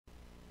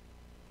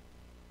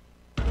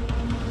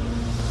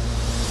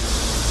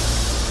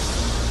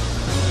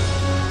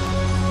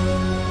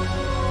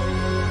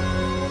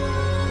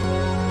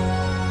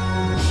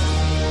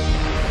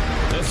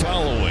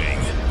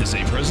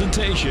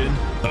presentation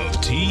of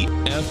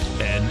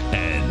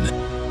TFNN.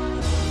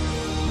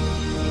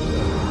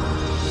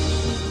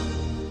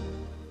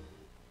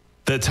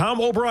 The Tom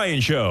O'Brien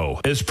Show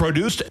is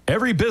produced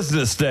every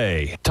business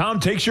day. Tom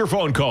takes your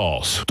phone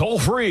calls toll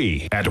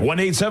free at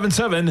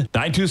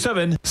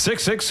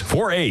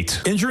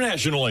 1-877-927-6648.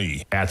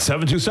 Internationally at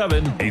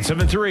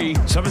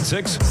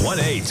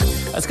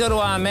 727-873-7618. Let's go to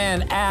our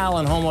man Al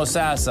in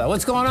Homosassa.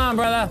 What's going on,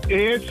 brother?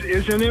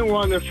 Isn't it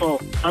wonderful?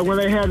 I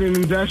went ahead and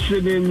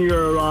invested in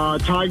your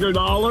Tiger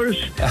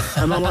dollars,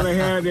 and I went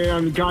ahead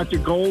and got the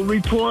gold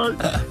report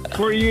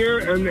for a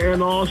year,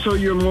 and also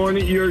your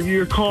morning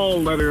your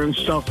call letter and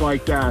stuff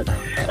like that.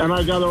 And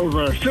I got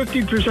over a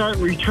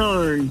 50%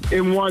 return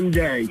in one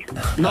day,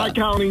 not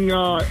counting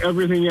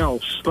everything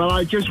else. But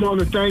I just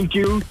want to thank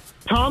you.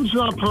 Tom's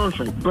not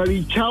perfect, but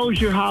he tells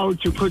you how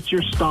to put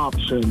your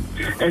stops in,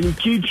 and he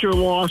keeps your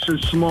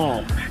losses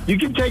small. You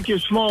can take your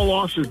small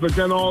losses, but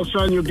then all of a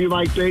sudden you'll be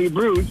like Babe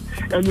Ruth,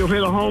 and you'll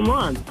hit a home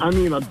run. I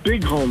mean, a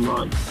big home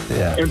run.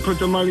 Yeah. And put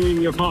the money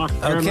in your pocket.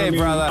 Okay,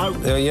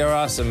 brother. You're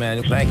awesome,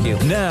 man. Thank you.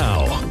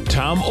 Now,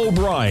 Tom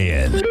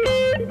O'Brien.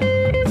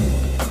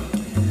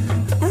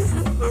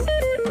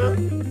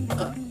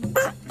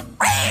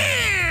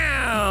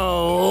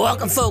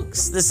 Welcome,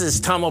 folks. This is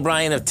Tom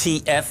O'Brien of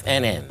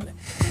TFNN.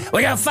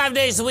 We go 5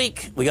 days a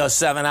week. We go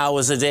 7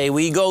 hours a day.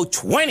 We go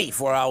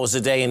 24 hours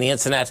a day on the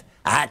internet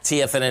at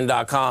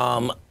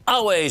TFNN.com.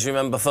 Always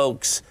remember,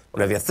 folks,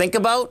 whatever you think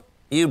about,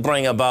 you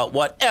bring about.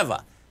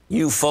 Whatever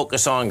you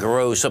focus on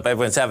grows. Hope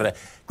everyone's having a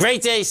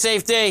great day,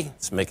 safe day.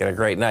 Let's make it a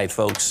great night,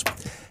 folks.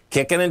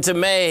 Kicking into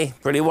May.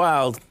 Pretty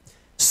wild.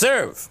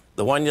 Serve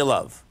the one you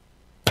love.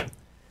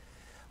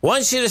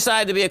 Once you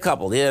decide to be a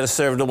couple, you got to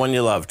serve the one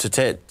you love.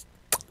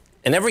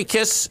 In every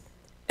kiss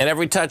and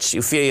every touch,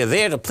 you feel you're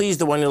there to please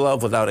the one you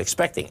love without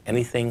expecting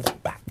anything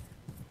back.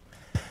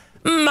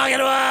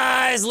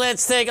 Market-wise,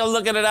 let's take a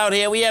look at it out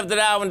here. We have the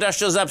Dow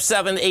Industrials up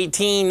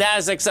 718,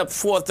 Nasdaq's up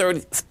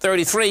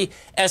 433,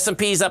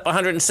 S&P's up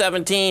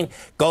 117,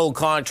 gold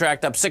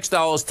contract up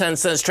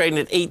 $6.10, trading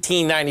at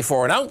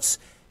 $18.94 an ounce.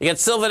 You get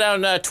silver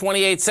down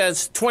 28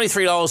 cents,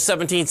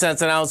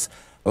 $23.17 an ounce.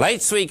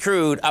 Light sweet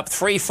crude up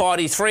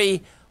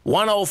 343,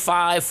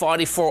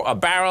 105.44 a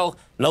barrel.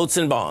 Notes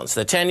and bonds.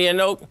 The 10-year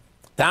note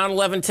down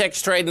 11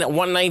 ticks, trading at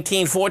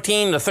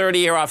 119.14. The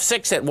 30-year off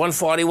 6 at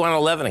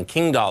 141.11. And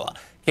King Dollar.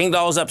 King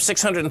Dollar's up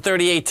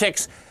 638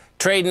 ticks,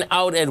 trading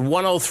out at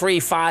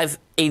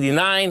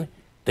 103.589.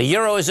 The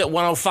euro is at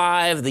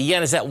 105. The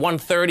yen is at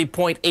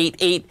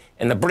 130.88.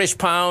 And the British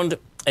pound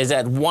is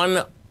at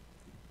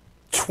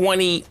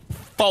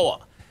 124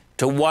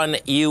 to 1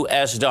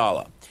 U.S.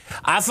 dollar.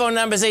 Our phone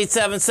number is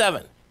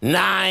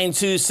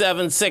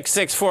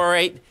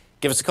 877-927-6648.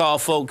 Give us a call,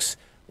 folks.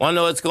 Want to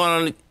know what's going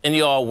on in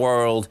your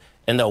world?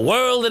 In the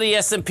world of the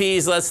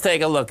S&Ps, let's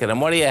take a look at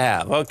them. What do you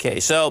have? Okay,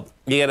 so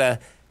you get a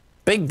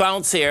big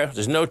bounce here.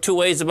 There's no two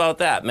ways about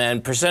that, man.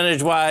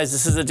 Percentage-wise,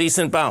 this is a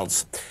decent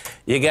bounce.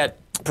 You get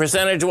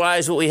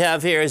percentage-wise, what we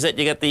have here is that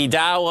you get the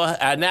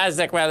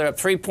NASDAQ rather up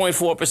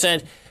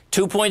 3.4%,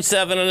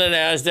 2.7 in the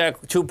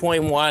NASDAQ,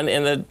 2.1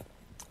 in the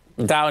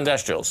Dow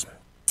Industrials.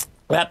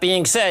 That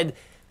being said,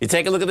 you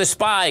take a look at the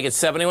SPY, you get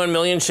 71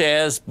 million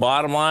shares,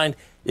 bottom line.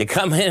 You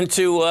come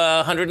into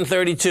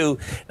 132.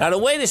 Now, the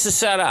way this is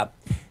set up,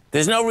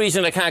 there's no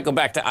reason it can't go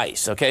back to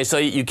ice, okay? So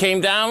you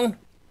came down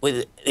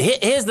with,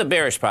 here's the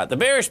bearish part. The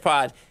bearish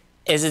part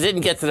is it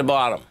didn't get to the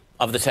bottom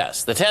of the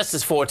test. The test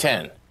is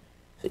 410.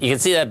 You can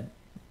see that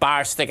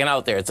bar sticking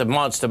out there. It's a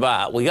monster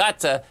bar. We got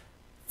to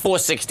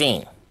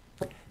 416.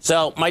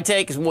 So my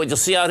take is what you'll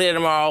see out here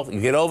tomorrow. You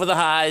get over the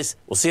highs.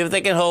 We'll see if they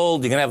can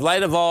hold. You're going to have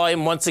lighter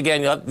volume. Once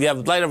again, you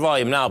have lighter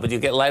volume now, but you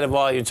get lighter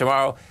volume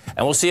tomorrow.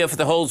 And we'll see if it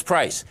holds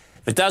price.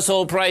 If it does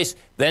hold price,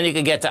 then you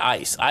can get to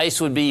ICE. ICE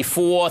would be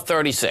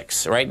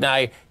 436. Right now,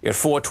 you're at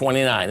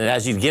 429. And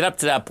as you get up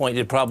to that point,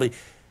 you'd probably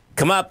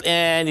come up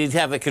and you'd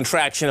have a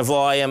contraction of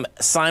volume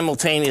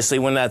simultaneously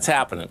when that's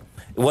happening.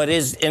 What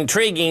is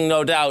intriguing,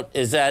 no doubt,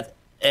 is that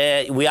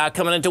we are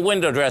coming into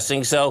window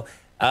dressing, so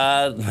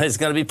there's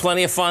going to be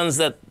plenty of funds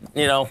that,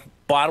 you know,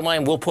 bottom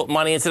line, will put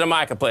money into the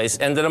marketplace,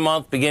 end of the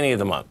month, beginning of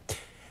the month.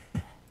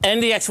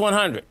 NDX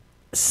 100.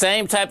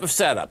 Same type of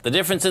setup. The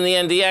difference in the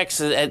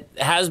NDX is it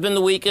has been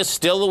the weakest,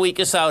 still the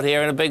weakest out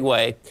here in a big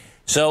way.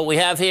 So what we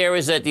have here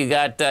is that you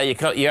got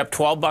you're up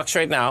 $12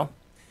 right now.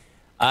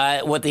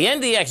 What the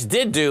NDX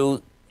did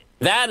do,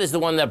 that is the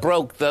one that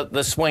broke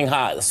the swing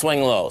high, the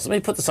swing lows. Let me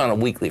put this on a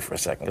weekly for a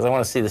second because I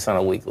want to see this on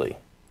a weekly.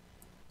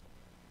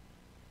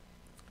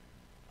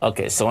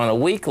 Okay, so on a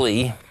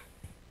weekly,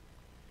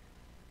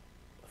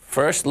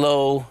 first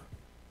low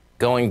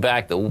going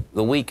back the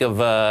week of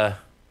the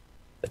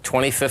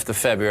 25th of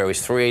February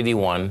was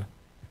 381.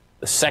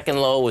 The second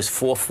low was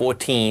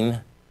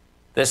 414.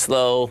 This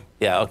low,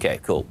 yeah, okay,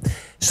 cool.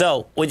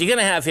 So what you're going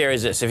to have here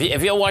is this.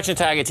 If you're watching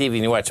Tiger TV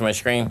and you're watching my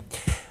screen,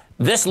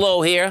 this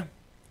low here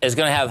is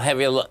going to have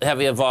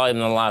heavier volume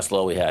than the last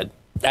low we had.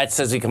 That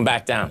says we come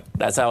back down.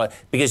 That's how it,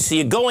 because see,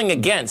 you're going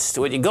against,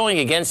 what you're going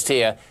against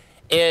here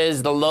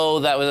is the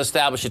low that was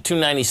established at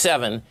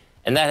 297,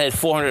 and that had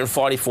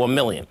 444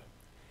 million.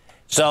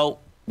 So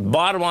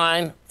bottom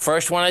line,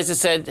 first one, as I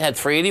said, had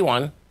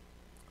 381.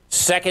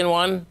 Second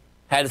one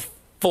had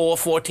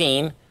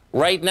 414.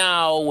 Right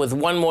now, with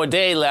one more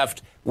day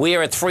left, we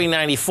are at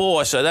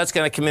 394. So that's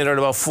going to come in at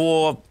about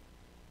 4.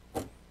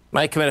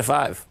 Might come in at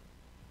 5.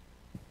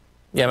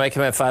 Yeah, might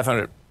come in at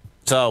 500.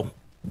 So,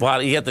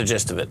 well, you get the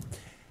gist of it.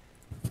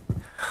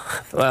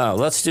 Well,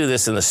 let's do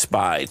this in the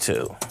SPY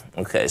too.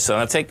 Okay, so I'm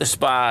going to take the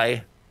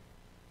SPY,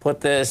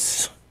 put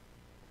this.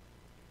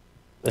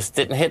 This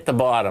didn't hit the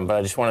bottom, but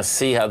I just want to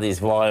see how these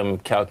volume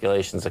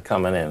calculations are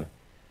coming in.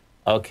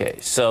 Okay,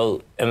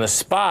 so in the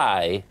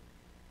SPY,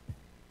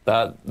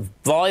 the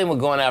volume we're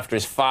going after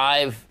is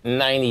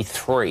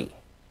 593.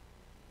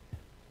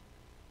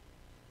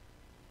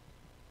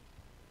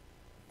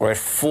 We're at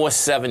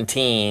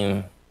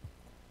 417.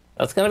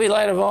 That's going to be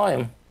lighter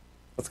volume.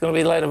 That's going to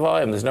be lighter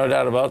volume. There's no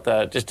doubt about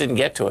that. Just didn't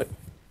get to it.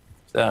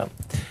 So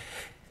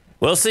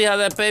we'll see how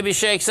that baby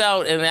shakes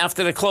out. And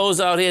after the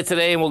closeout here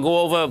today, and we'll go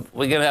over,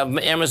 we're going to have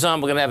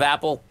Amazon, we're going to have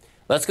Apple.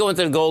 Let's go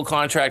into the gold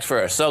contract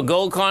first. So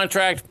gold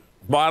contract,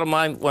 bottom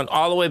line, went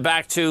all the way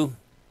back to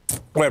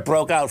where it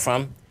broke out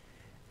from.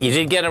 You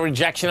did get a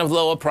rejection of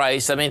lower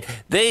price. I mean,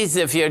 these,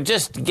 if you're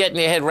just getting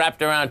your head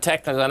wrapped around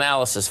technical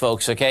analysis,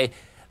 folks, okay,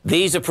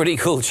 these are pretty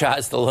cool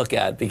charts to look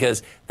at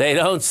because they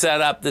don't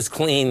set up this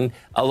clean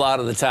a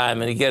lot of the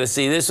time. And you got to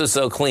see, this was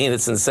so clean,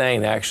 it's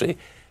insane, actually.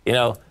 You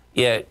know,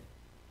 you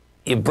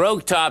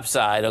broke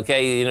topside,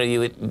 okay? You know,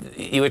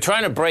 you were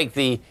trying to break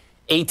the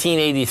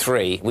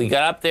 1883. We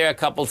got up there a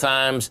couple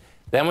times.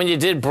 Then when you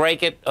did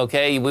break it,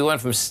 okay, we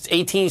went from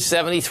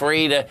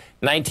 1873 to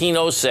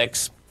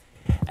 1906.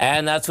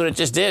 And that's what it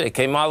just did. It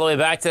came all the way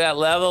back to that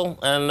level.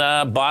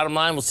 And bottom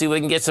line, we'll see if we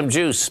can get some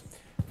juice.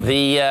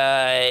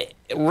 The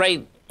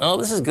rate, oh,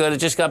 this is good. It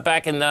just got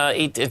back in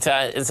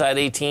inside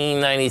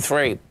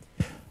 1893.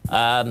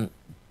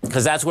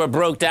 Because that's where it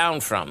broke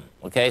down from.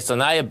 Okay, so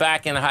now you're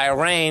back in a higher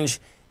range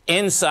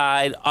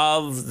inside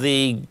of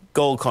the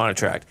gold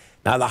contract.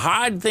 Now, the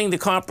hard thing to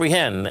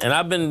comprehend, and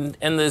I've been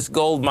in this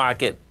gold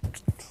market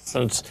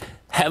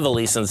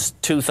heavily since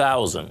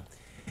 2000,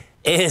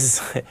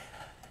 is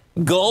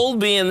gold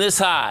being this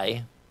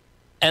high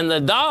and the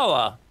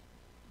dollar,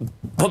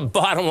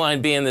 bottom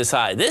line, being this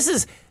high.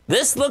 This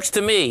looks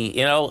to me,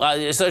 you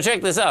know, so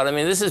check this out. I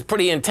mean, this is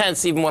pretty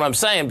intense, even what I'm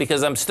saying,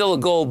 because I'm still a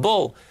gold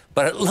bull.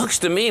 But it looks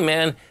to me,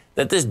 man,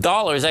 that this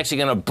dollar is actually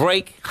going to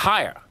break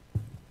higher.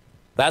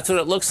 That's what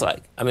it looks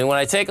like. I mean, when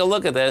I take a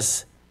look at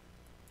this,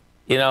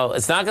 you know,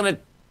 it's not going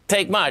to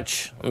take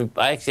much. I mean,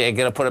 I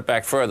got to put it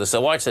back further. So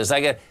watch this.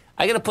 I got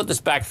to put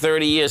this back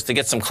 30 years to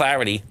get some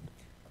clarity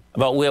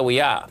about where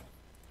we are.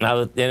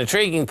 Now, the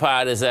intriguing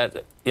part is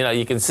that, you know,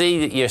 you can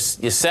see that your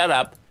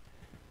setup,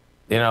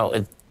 you know,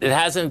 it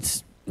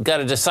hasn't got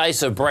a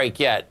decisive break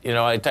yet. You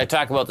know, I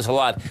talk about this a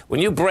lot.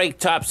 When you break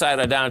topside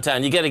or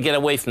downtown, you got to get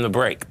away from the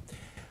break.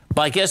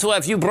 But guess what?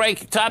 If you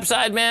break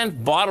topside,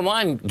 man, bottom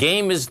line,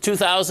 game is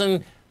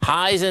 2,000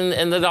 highs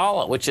in the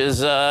dollar, which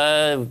is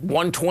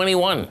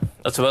 121.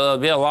 That'll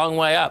be a long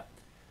way up.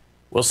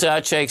 We'll see how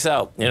it shakes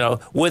out. You know,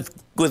 with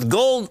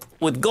gold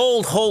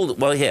hold.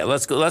 Well, here,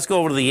 let's go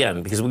over to the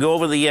yen, because we go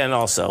over the yen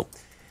also,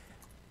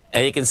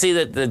 and you can see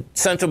that the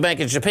central bank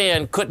of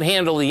Japan couldn't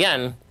handle the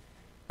yen.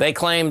 They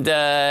claimed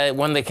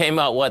when they came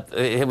out,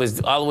 it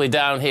was all the way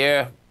down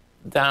here,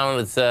 down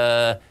at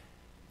the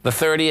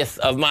 30th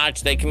of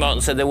March. They came out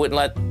and said they wouldn't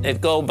let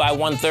it go by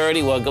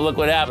 130. Well, look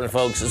what happened,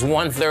 folks. It's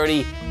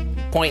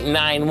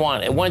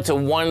 130.91. It went to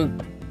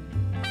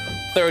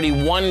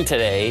 131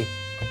 today.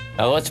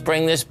 Now let's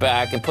bring this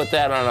back and put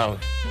that on a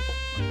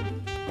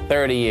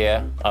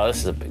 30-year. Oh, this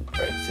is a big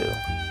break, too.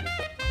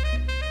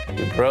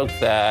 We broke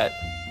that.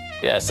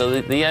 Yeah, so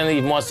the yen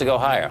even wants to go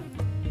higher,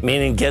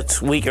 meaning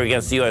gets weaker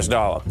against the U.S.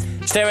 dollar.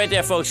 Stay right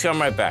there, folks.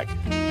 Come right back.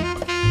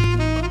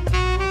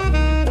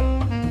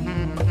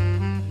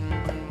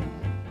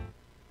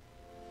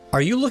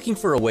 Are you looking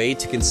for a way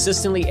to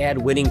consistently add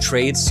winning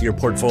trades to your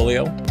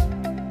portfolio?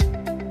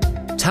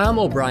 Tom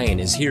O'Brien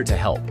is here to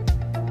help.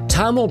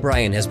 Tom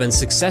O'Brien has been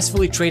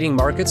successfully trading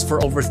markets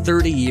for over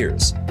 30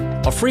 years.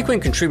 A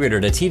frequent contributor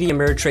to TD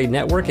Ameritrade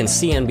Network and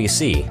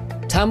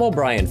CNBC, Tom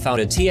O'Brien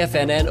founded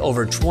TFNN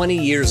over 20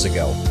 years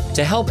ago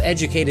to help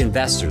educate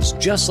investors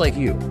just like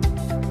you.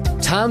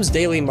 Tom's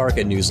daily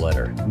market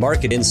newsletter,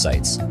 Market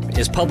Insights,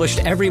 is published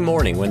every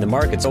morning when the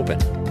market's open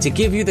to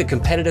give you the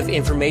competitive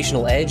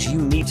informational edge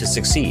you need to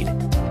succeed.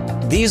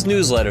 These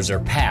newsletters are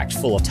packed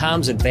full of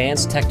Tom's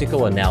advanced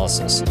technical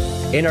analysis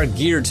and are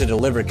geared to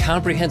deliver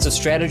comprehensive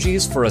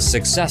strategies for a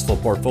successful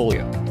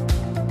portfolio.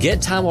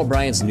 Get Tom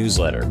O'Brien's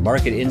newsletter,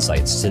 Market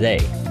Insights, today,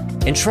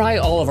 and try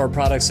all of our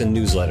products and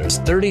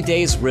newsletters 30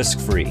 days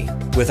risk-free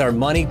with our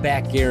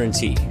money-back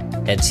guarantee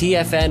at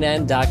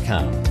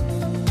TFNN.com.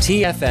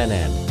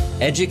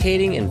 TFNN,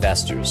 educating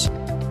investors.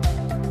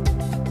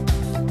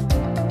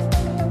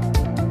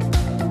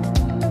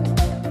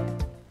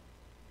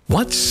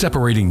 What's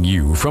separating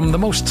you from the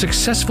most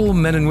successful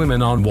men and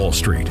women on Wall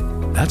Street?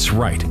 That's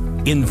right,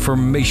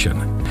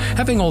 information.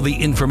 Having all the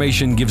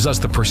information gives us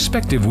the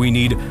perspective we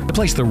need to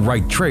place the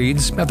right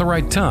trades at the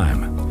right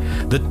time.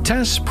 The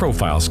TAS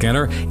Profile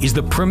Scanner is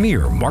the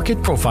premier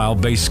market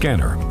profile-based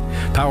scanner.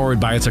 Powered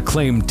by its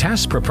acclaimed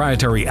TAS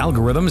proprietary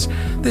algorithms,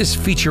 this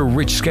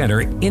feature-rich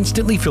scanner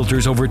instantly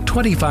filters over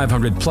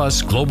 2,500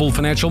 plus global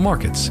financial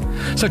markets,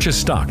 such as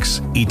stocks,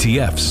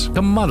 ETFs,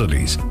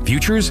 commodities,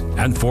 futures,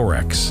 and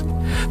Forex.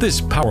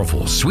 This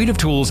powerful suite of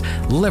tools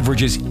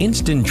leverages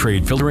instant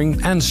trade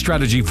filtering and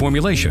strategy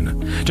formulation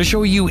to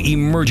show you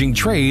emerging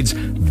trades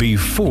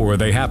before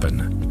they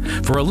happen.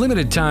 For a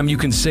limited time, you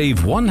can save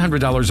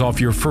 $100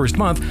 off your first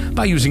month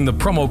by using the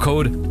promo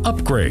code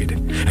UPGRADE,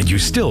 and you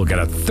still get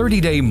a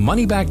 30-day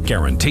money-back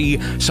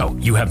guarantee, so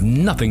you have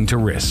nothing to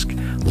risk.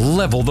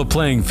 Level the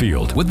playing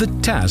field with the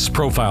TAS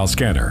Profile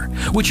Scanner,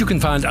 which you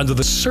can find under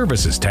the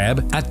Services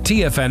tab at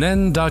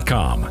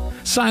TFNN.com.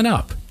 Sign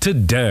up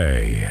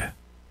today.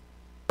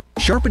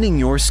 Sharpening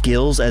your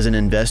skills as an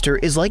investor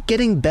is like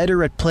getting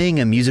better at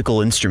playing a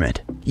musical instrument.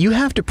 You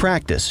have to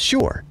practice,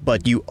 sure,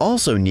 but you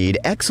also need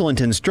excellent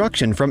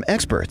instruction from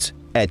experts.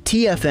 At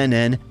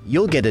TFNN,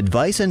 you'll get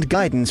advice and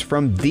guidance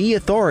from the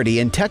authority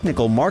in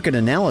technical market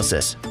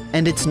analysis.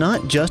 And it's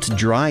not just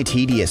dry,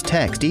 tedious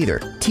text either.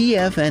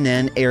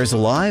 TFNN airs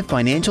live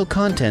financial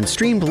content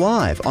streamed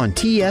live on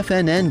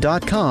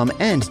TFNN.com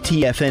and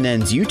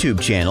TFNN's YouTube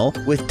channel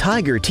with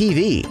Tiger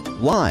TV,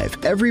 live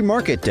every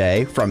market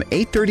day from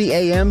 8:30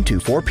 a.m. to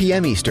 4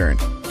 p.m. Eastern.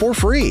 For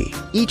free.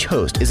 Each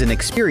host is an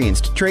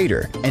experienced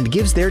trader and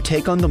gives their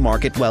take on the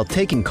market while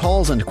taking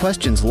calls and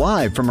questions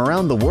live from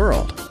around the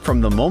world. From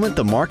the moment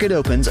the market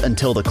opens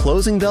until the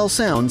closing bell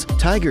sounds,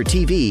 Tiger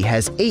TV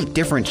has 8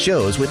 different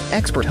shows with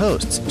expert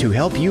hosts to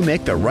help you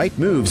make the right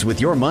moves with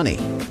your money.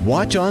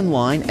 Watch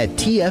online at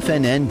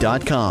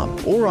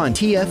TFNN.com or on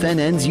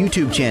TFNN's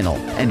YouTube channel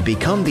and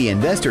become the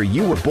investor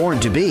you were born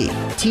to be.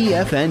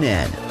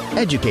 TFNN,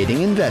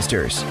 educating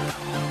investors.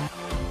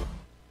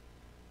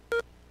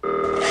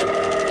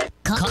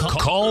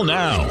 Call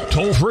now,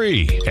 toll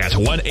free at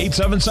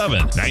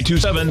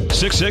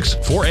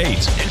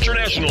 1-877-927-6648.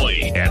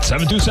 Internationally at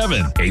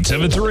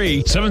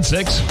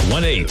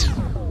 727-873-7618.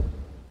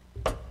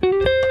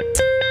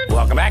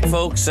 Welcome back,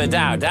 folks.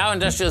 Dow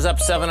Industrial's up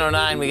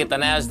 709. We get the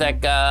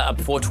NASDAQ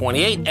up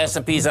 428.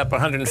 S&P's up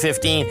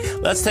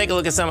 115. Let's take a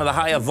look at some of the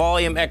higher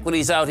volume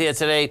equities out here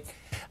today.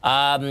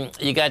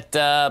 You got,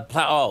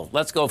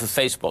 let's go for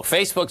Facebook.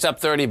 Facebook's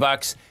up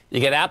 $30. You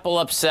get Apple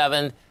up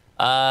 7.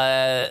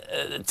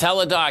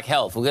 Teladoc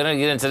Health, we're going to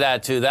get into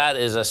that too. That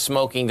is a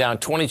smoking down,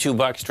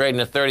 $22,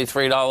 trading at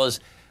 $33.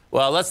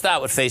 Well, let's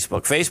start with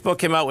Facebook. Facebook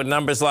came out with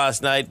numbers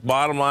last night.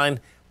 Bottom line,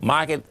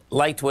 market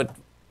liked what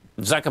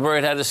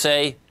Zuckerberg had to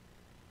say.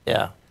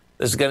 Yeah,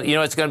 this is going.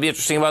 It's going to be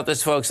interesting about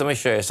this, folks. Let me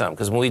show you something,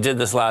 because when we did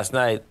this last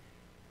night,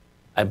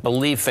 I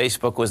believe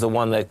Facebook was the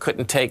one that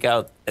couldn't take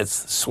out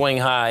its swing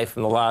high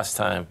from the last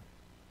time.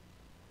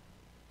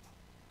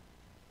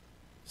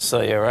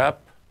 So you're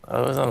up. I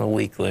was on the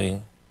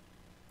weekly.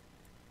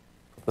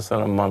 This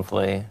on a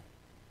monthly.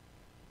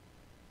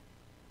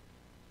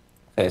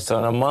 Okay, so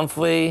on a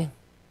monthly,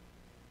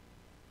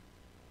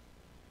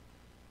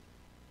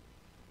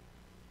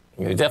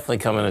 you're definitely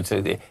coming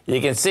into the. You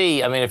can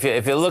see. I mean,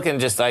 if you're looking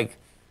just like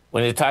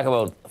when you talk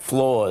about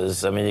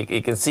floors, I mean,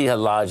 you can see how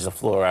large the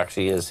floor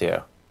actually is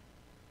here.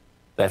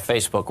 That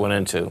Facebook went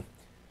into.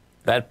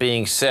 That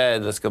being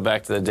said, let's go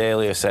back to the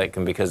daily a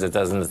second, because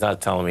it's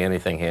not telling me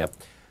anything here.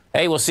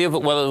 Hey, we'll see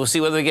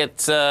whether we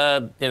get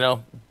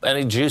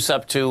any juice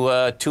up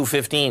to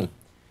 215.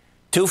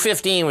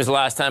 215 was the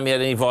last time you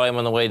had any volume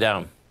on the way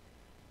down.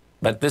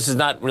 But this is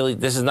not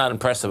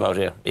impressive out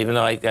here, even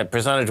though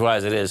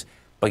percentage-wise it is.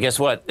 But guess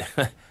what?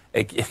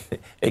 it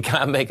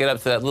can't make it up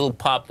to that little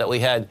pop that we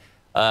had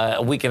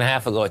a week and a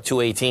half ago at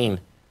 218.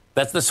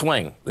 That's the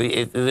swing.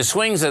 The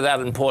swings are that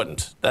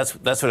important. That's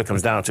what it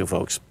comes down to,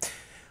 folks.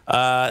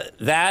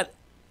 That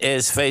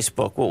is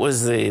Facebook. What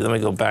was let me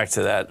go back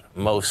to that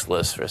most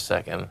list for a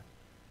second.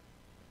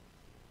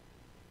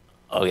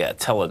 Oh, yeah,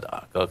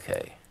 Teladoc.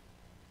 Okay.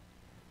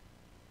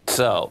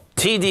 So,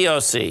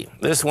 TDOC.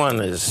 This one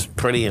is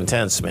pretty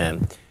intense,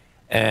 man.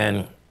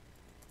 And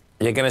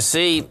you're going to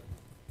see,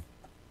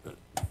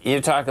 you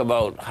talk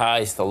about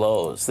highs to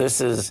lows.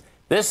 This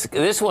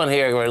one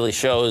here really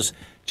shows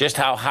just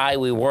how high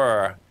we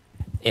were,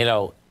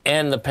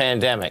 in the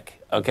pandemic.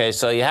 Okay,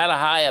 so you had a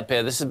high up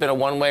here. This has been a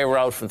one-way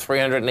route from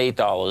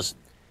 $308.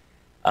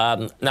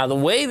 Now, the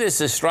way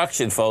this is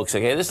structured, folks,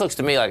 okay, this looks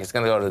to me like it's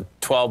going to go to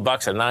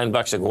 $12 or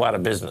 $9 to go out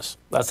of business.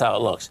 That's how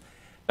it looks.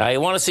 Now,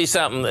 you want to see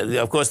something.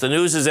 Of course, the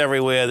news is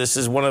everywhere. This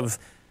is one of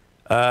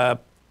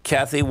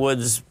Kathy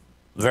Wood's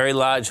very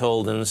large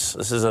holdings.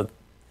 This is a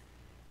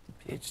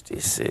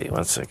PHDC.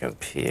 One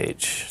second,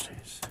 PH.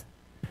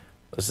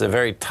 This is a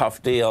very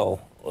tough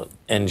deal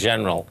in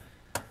general.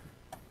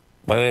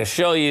 But I'm going to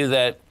show you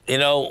that,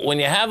 when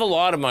you have a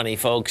lot of money,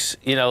 folks,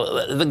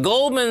 the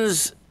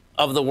Goldmans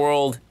of the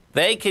world,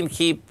 they can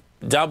keep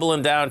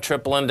doubling down,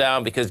 tripling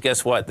down, because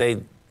guess what?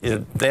 They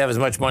have as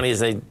much money as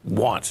they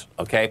want,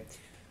 okay?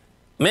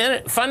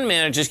 Fund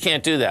managers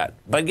can't do that.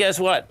 But guess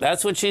what?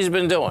 That's what she's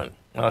been doing.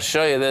 And I'll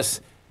show you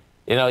this.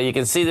 You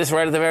can see this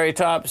right at the very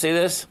top. See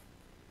this?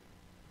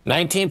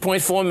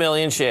 19.4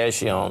 million shares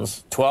she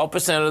owns,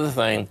 12% of the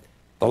thing.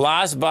 The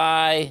last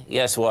buy,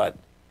 guess what,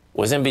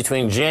 was in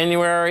between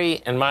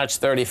January and March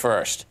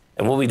 31st.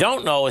 And what we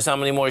don't know is how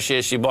many more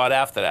shares she bought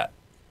after that.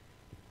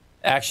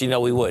 Actually, no,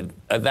 we would.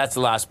 That's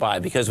the last buy,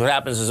 because what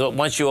happens is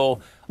once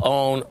you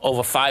own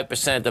over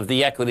 5% of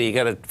the equity, you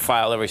got to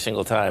file every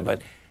single time.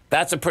 But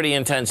that's a pretty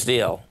intense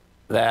deal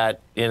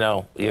that, you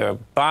know, you're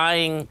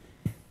buying.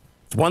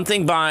 It's one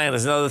thing buying,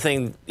 it's another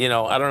thing, you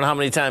know, I don't know how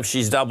many times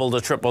she's doubled or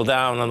tripled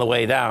down on the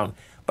way down,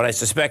 but I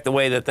suspect the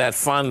way that that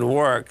fund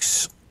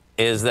works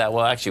is that,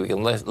 well, actually,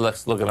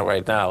 let's look at it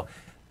right now,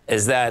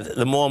 is that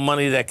the more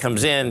money that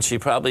comes in, she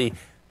probably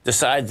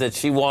decides that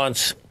she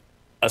wants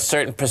a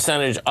certain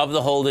percentage of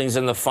the holdings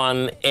in the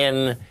fund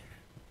in,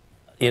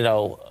 you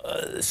know,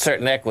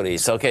 certain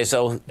equities. Okay,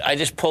 so I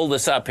just pulled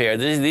this up here.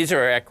 These are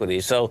her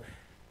equities. So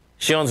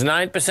she owns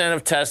 9%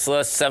 of Tesla,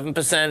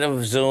 7%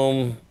 of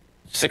Zoom,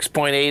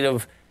 6.8%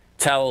 of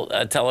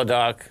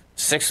Teladoc,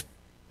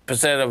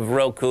 6% of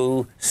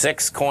Roku,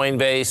 6%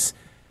 Coinbase,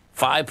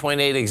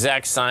 5.8%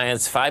 Exact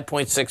Science,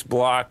 5.6%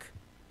 Block,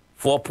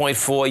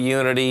 4.4%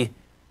 Unity,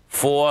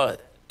 4%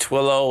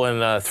 Twilio,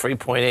 and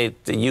 3.8%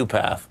 the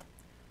UPath.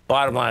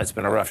 Bottom line, it's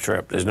been a rough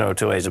trip. There's no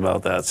two ways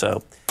about that.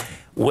 So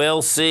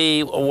we'll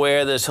see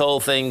where this whole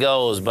thing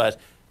goes. But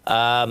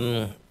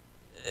that's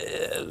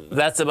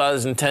about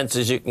as intense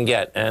as you can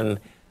get. And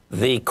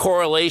the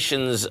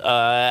correlations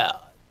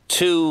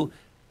to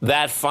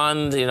that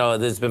fund, you know,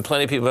 there's been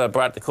plenty of people that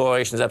brought the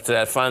correlations up to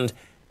that fund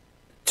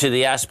to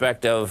the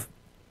aspect of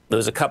there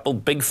was a couple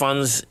big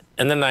funds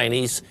in the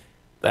 90s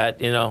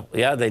that, you know,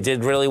 yeah, they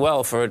did really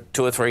well for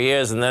 2 or 3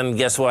 years. And then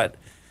guess what?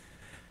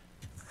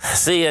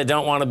 See ya,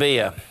 don't want to be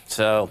ya.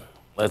 So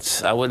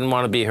I wouldn't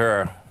want to be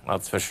her.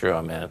 That's for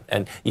sure, man.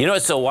 And you know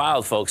what's so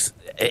wild, folks,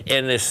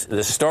 in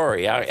this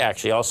story,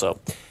 actually also,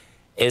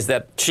 is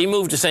that she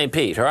moved to St.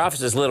 Pete. Her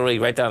office is literally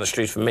right down the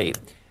street from me.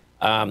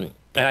 And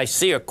I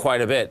see her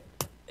quite a bit.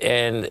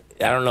 And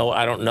I don't know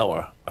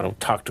her. I don't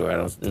talk to her. I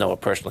don't know her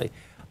personally.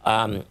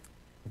 But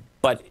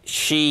when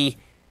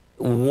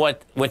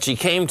she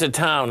came to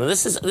town, and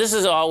this is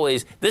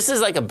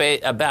like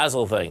a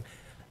Basil thing.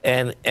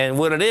 And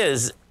what it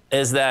is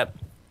that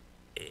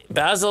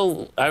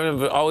Basil, I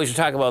remember always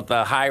talk about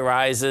the high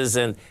rises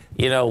and,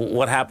 you know,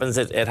 what happens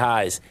at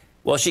highs.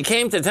 Well, she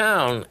came to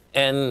town,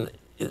 and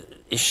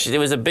there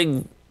was a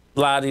big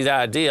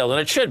la-di-da deal, and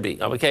it should be,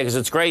 okay, because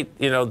it's great,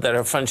 you know, that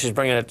her fund, she's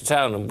bringing it to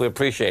town, and we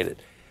appreciate it.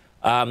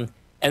 And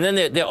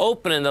then they're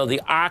opening, though,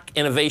 the ARC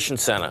Innovation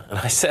Center. And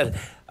I says,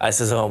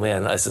 oh,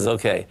 man,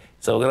 okay.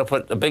 So we're going to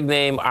put a big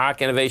name,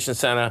 ARC Innovation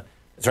Center.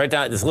 It's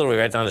literally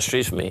right down the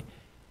street from me.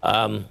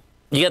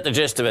 You get the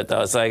gist of it,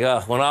 though. It's like,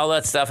 oh, when all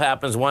that stuff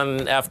happens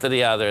one after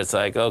the other, it's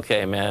like,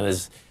 okay, man,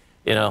 it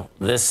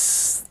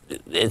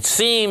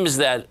seems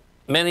that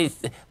I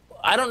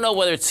don't know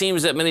whether it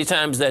seems that many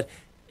times that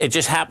it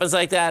just happens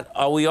like that,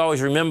 or we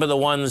always remember the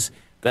ones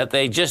that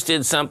they just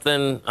did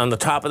something on the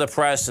top of the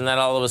press, and then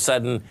all of a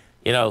sudden,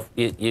 you know,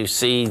 you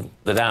see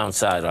the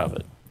downside of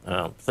it.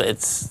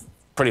 It's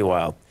pretty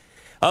wild.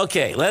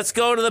 Okay, let's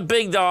go to the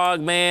big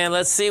dog, man.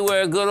 Let's see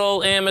where good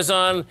old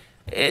Amazon...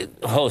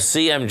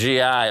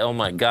 CMGI, oh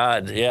my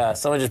God, yeah,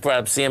 someone just brought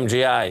up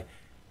CMGI.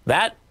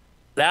 That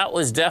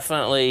was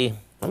definitely,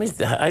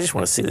 I just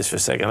want to see this for a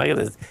second.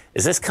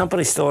 Is this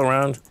company still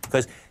around?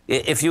 Because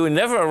if you were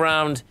never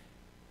around,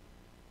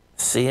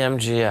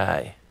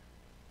 CMGI,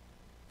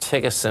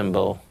 ticker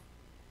symbol,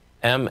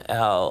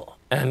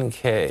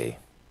 MLNK.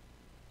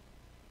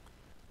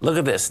 Look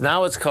at this,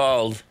 now it's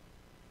called,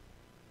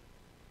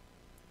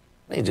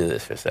 let me do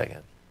this for a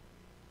second.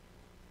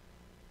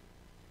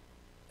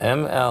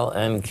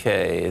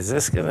 MLNK, is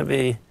this going to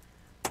be,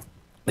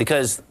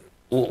 because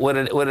what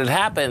had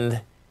happened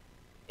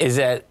is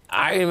that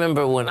I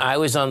remember when I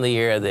was on the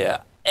air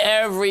there,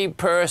 every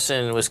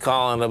person was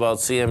calling about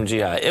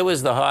CMGI. It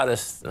was the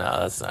hottest, no,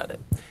 that's not it.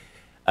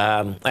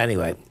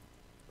 Anyway,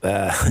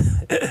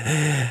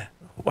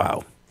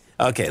 wow.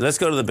 Okay, let's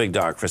go to the big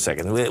dog for a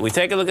second. We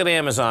take a look at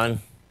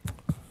Amazon.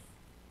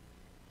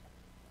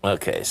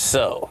 Okay,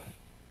 so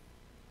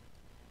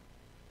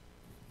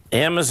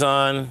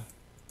Amazon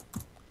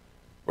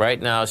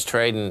right now is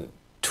trading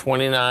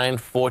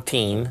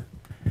 $29.14.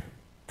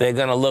 They're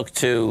going to look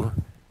to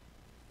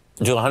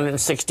do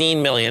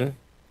 $116 million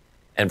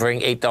and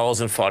bring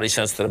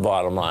 $8.40 to the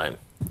bottom line.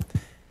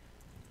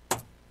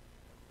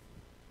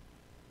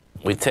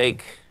 We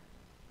take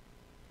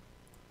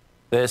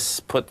this,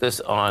 put this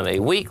on a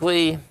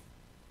weekly.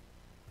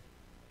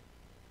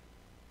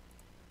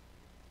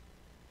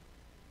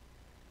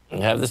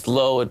 We have this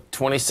low at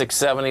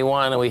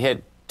 26.71, and we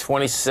hit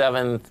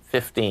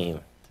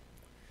 27.15.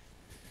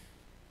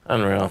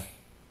 Unreal.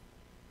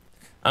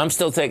 I'm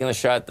still taking a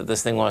shot that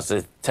this thing wants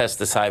to test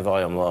this high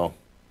volume low.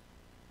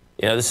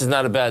 You know, this is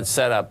not a bad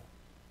setup.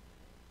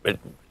 It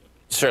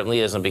certainly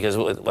isn't because,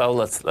 well,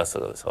 let's look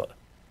at this. Hold on.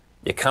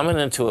 You're coming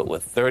into it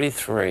with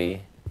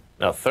 13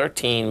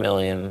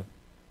 million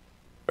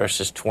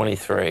versus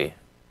 23.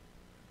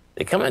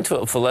 They come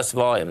into it for less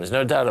volume. There's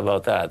no doubt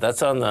about that.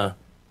 That's on the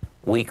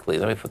weekly.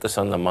 Let me put this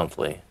on the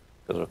monthly.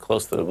 because we're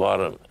close to the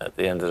bottom at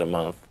the end of the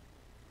month.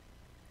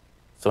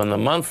 So in the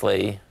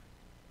monthly,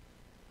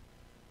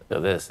 look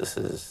at this. This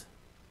is,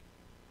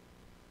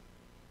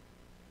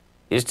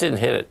 he just didn't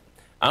hit it.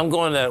 I'm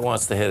going that it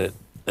wants to hit it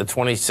at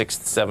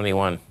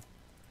 26.71.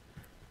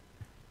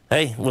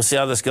 Hey, we'll see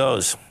how this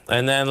goes.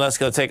 And then let's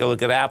go take a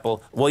look at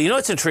Apple. Well, you know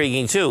what's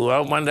intriguing, too? I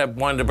wanted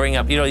to bring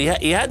up, you know, you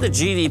had the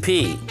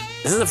GDP.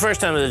 This is the first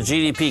time that the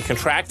GDP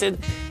contracted.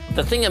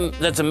 The thing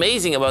that's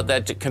amazing about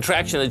that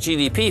contraction of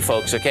GDP,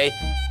 folks, okay,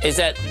 is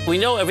that we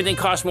know everything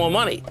costs more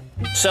money.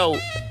 So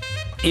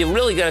you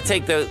really got to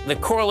take the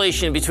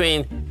correlation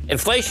between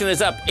inflation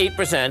is up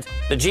 8%,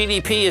 the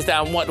GDP is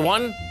down, what,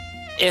 1?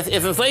 If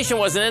inflation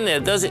wasn't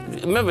in there,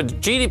 remember,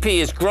 GDP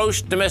is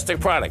gross domestic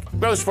product,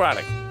 gross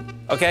product,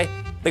 okay?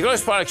 The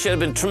gross product should have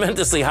been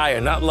tremendously higher,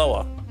 not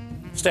lower.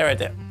 Stay right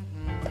there.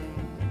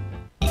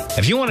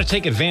 If you want to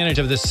take advantage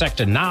of this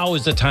sector, now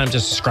is the time to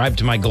subscribe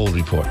to my Gold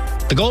Report.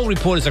 The Gold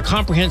Report is a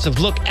comprehensive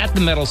look at the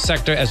metals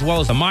sector as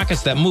well as the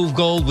markets that move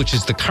gold, which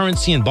is the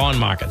currency and bond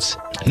markets.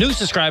 New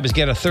subscribers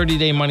get a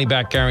 30-day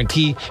money-back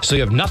guarantee, so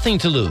you have nothing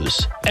to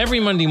lose. Every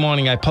Monday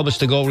morning, I publish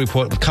the Gold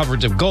Report with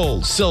coverage of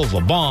gold,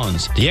 silver,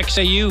 bonds, the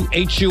XAU,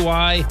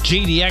 HUI,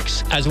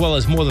 GDX, as well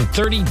as more than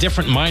 30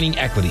 different mining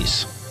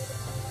equities.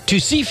 To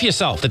see for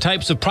yourself the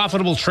types of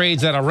profitable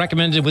trades that are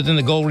recommended within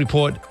the Gold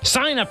Report,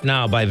 sign up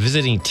now by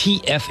visiting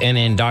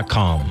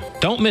TFNN.com.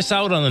 Don't miss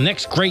out on the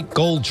next great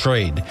gold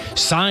trade.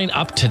 Sign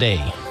up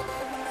today.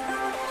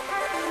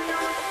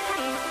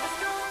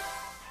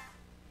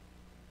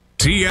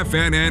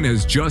 TFNN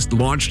has just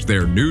launched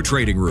their new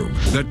trading room,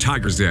 the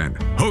Tiger's Den,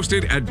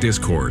 hosted at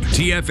Discord.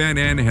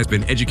 TFNN has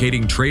been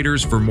educating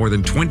traders for more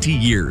than 20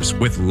 years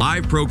with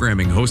live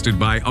programming hosted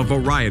by a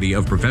variety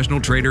of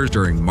professional traders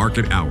during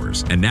market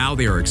hours. And now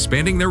they are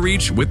expanding their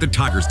reach with the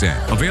Tiger's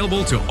Den,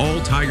 available to all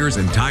tigers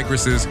and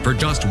tigresses for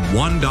just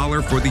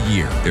 $1 for the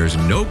year. There's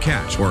no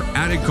catch or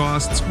added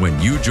costs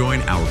when you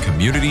join our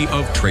community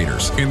of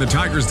traders. In the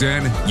Tiger's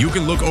Den, you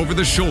can look over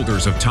the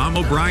shoulders of Tom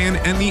O'Brien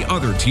and the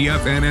other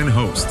TFNN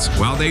hosts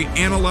while they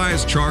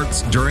analyze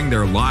charts during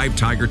their live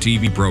Tiger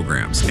TV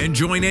programs, and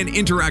join an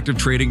interactive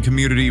trading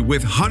community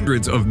with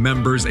hundreds of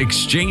members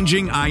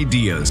exchanging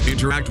ideas.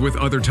 Interact with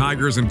other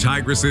tigers and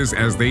tigresses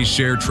as they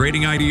share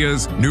trading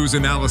ideas, news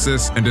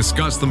analysis, and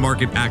discuss the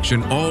market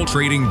action all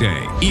trading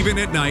day, even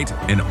at night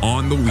and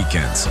on the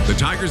weekends. The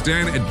Tiger's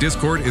Den at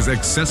Discord is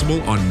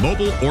accessible on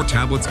mobile or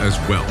tablets as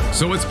well,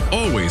 so it's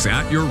always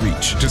at your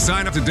reach. To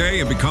sign up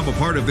today and become a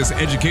part of this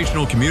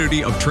educational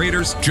community of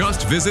traders,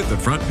 just visit the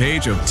front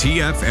page of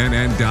TFNN.com.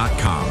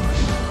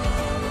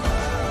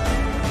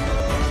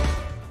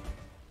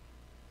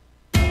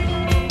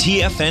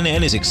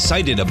 TFNN is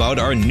excited about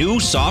our new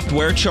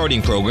software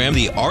charting program,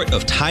 The Art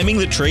of Timing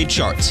the Trade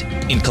Charts.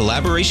 In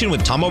collaboration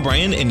with Tom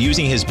O'Brien and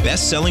using his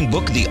best-selling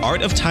book, The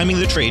Art of Timing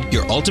the Trade,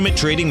 Your Ultimate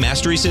Trading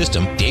Mastery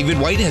System, David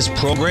White has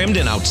programmed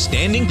an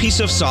outstanding piece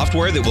of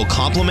software that will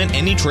complement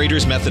any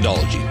trader's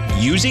methodology.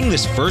 Using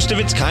this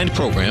first-of-its-kind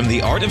program,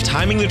 The Art of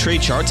Timing the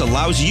Trade Charts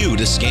allows you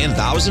to scan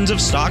thousands of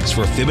stocks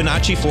for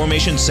Fibonacci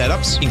formation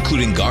setups,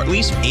 including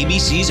Gartley's,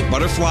 ABC's,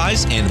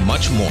 butterflies, and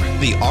much more.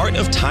 The Art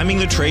of Timing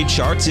the Trade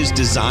Charts is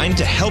designed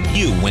to help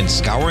you when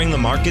scouring the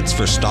markets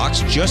for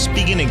stocks just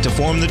beginning to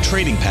form the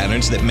trading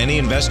patterns that many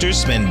investors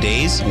spend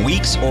days,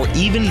 weeks, or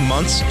even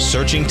months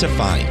searching to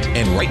find.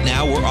 And right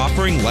now, we're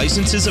offering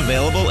licenses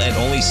available at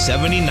only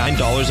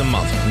 $79 a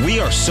month. We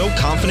are so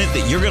confident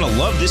that you're going to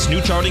love this new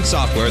charting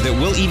software that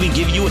will even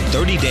give you a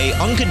 30-day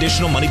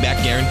unconditional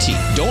money-back guarantee.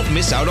 Don't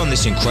miss out on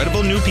this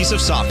incredible new piece of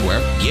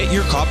software. Get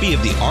your copy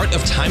of The Art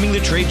of Timing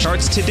the Trade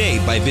Charts today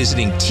by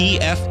visiting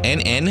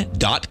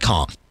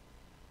TFNN.com.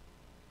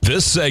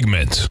 This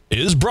segment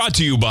is brought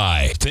to you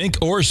by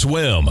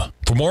Thinkorswim.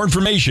 For more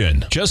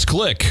information, just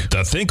click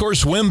the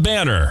Thinkorswim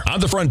banner on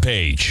the front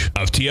page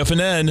of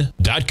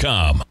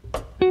TFNN.com.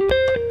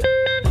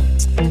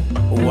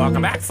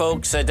 Welcome back,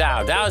 folks.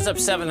 Dow's up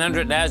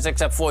 700,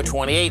 Nasdaq's up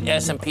 428,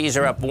 S&Ps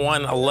are up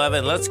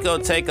 111. Let's go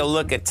take a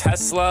look at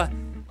Tesla.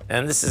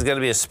 And this is going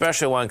to be a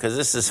special one because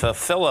this is for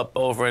Philip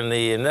over in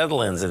the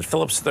Netherlands, and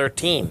Philip's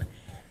 13.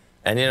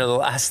 And, you know, the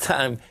last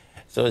time,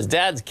 so his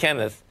dad's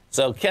Kenneth.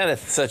 So,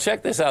 Kenneth, so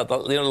check this out.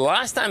 You know, the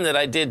last time that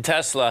I did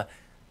Tesla,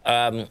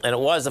 and it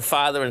was a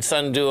father and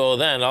son duo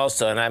then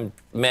also, and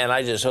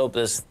I just hope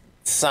this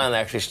son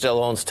actually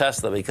still owns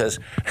Tesla, because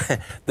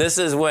this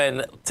is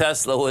when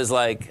Tesla was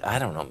like, I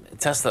don't know,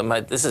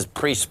 this is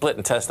pre-split,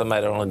 and Tesla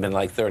might have only been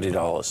like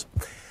 $30.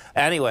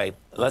 Anyway,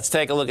 let's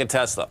take a look at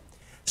Tesla.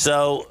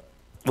 So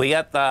we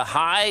got the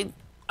high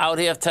out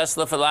here of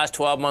Tesla for the last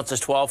 12 months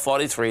is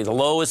 1243. The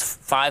low is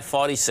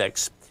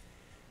 546.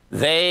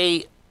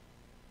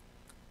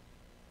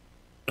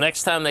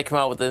 Next time they come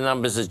out with the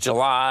numbers is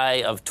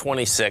July of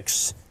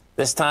 26.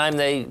 This time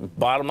they,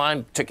 bottom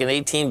line, took in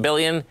 $18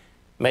 billion,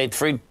 made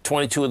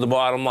 $322 of the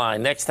bottom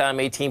line. Next time,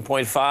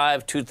 18.5,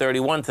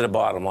 $231 to the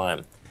bottom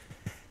line.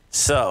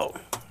 So,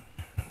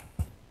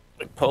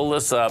 pull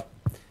this up.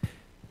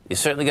 You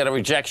certainly got a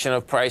rejection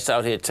of price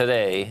out here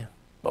today,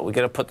 but we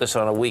got to put this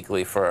on a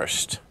weekly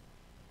first.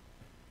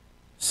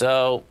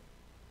 So,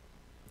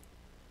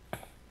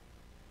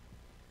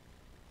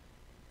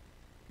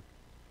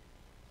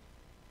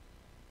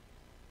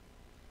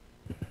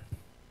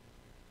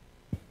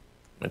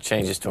 It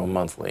changes to a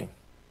monthly.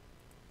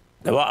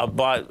 The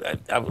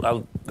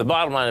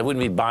bottom line, I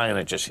wouldn't be buying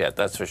it just yet,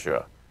 that's for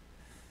sure.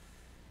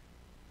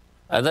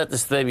 I'd let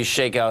this maybe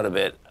shake out a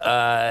bit.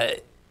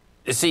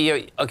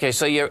 See,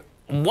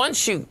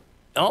 once you,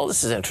 oh,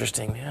 this is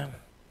interesting, man.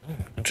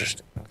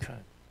 Interesting, okay.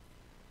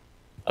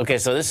 Okay,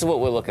 so this is what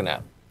we're looking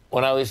at.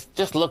 When I was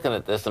just looking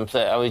at this,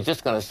 I was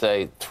just going to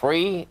say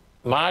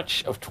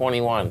March of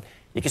 21.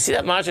 You can see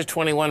that March of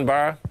 21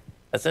 bar?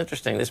 That's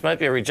interesting. This might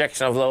be a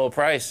rejection of lower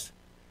price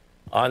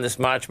on this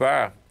March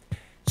bar.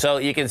 So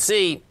you can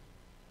see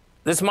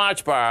this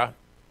March bar,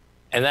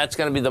 and that's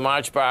going to be the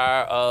March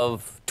bar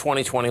of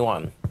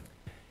 2021.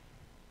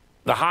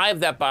 The high of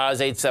that bar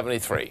is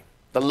 873.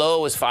 The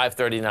low is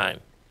 539.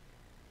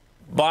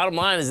 Bottom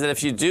line is that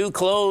if you do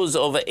close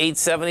over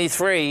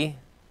 873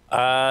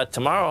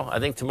 tomorrow, I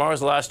think tomorrow's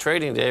the last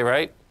trading day,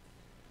 right?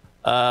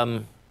 Let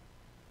me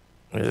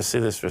just see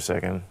this for a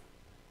second.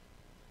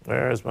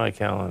 Where is my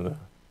calendar?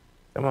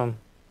 Come on.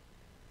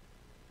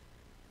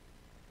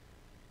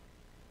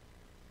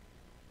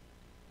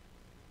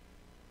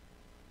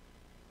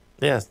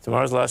 Yes,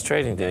 tomorrow's the last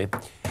trading day.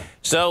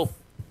 So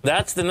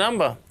that's the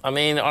number. I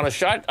mean, on a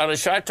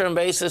short-term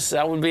basis,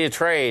 that would be a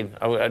trade.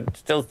 I'd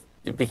still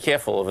be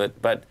careful of it,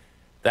 but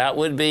that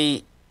would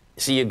be.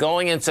 So you're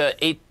going into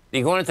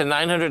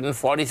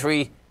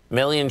 943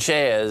 million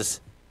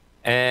shares,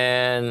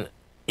 and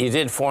you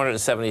did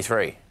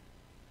 473.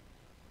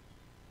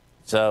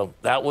 So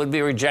that would be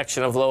a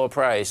rejection of lower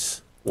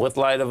price with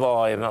lighter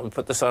volume. I'm going to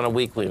put this on a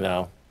weekly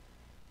now.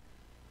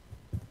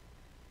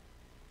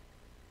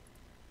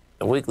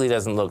 The weekly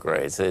doesn't look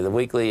great. So the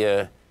weekly,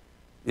 you're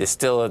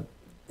still,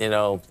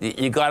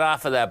 you got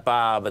off of that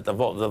bar, but the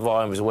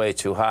volume is way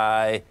too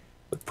high.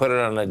 We put it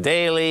on a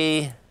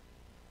daily.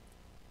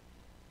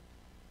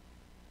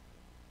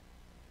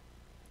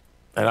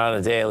 And on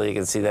a daily, you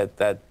can see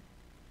that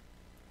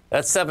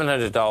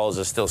 $700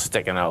 is still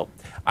sticking out.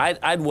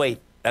 I'd wait.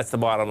 That's the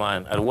bottom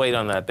line. I'd wait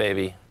on that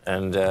baby.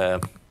 And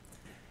that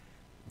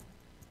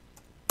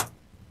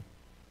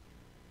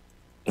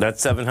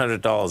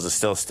 $700 is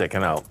still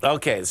sticking out.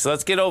 Okay, so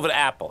let's get over to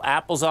Apple.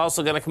 Apple's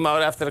also going to come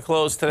out after the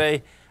close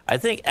today. I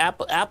think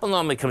Apple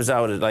normally comes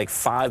out at like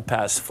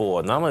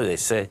 4:05. Normally they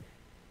say,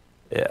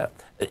 yeah.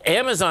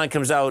 Amazon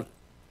comes out,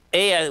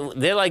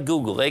 they're like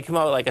Google. They come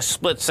out like a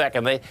split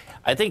second.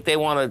 I think they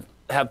want to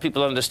have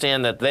people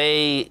understand that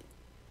they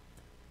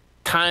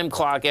time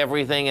clock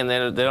everything and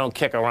they don't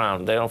kick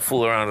around. They don't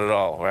fool around at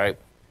all, right?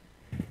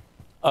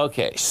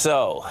 Okay,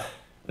 so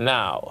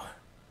now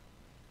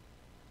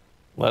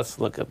let's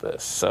look at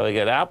this. So we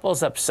got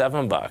Apple's up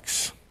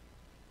 $7.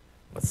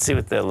 Let's see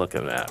what they're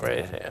looking at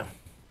right here.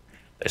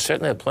 They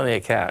certainly have plenty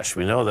of cash.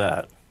 We know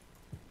that.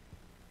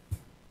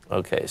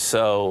 Okay,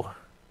 so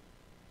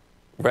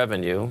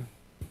revenue.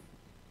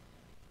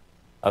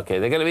 Okay,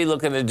 they're going to be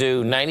looking to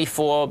do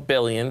 $94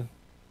 billion.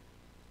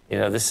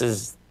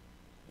 That's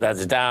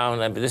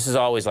down. I mean, this is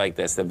always like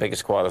this. The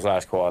biggest quarter is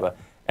last quarter.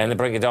 And they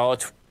bring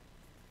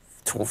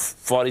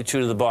 $1.42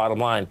 to the bottom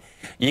line.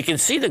 You can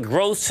see the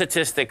growth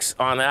statistics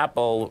on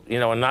Apple,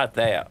 are not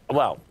there.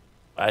 Well,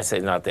 I say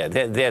not there.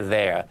 They're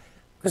there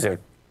because they're a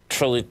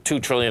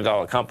 $2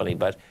 trillion company.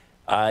 But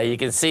you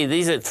can see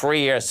these are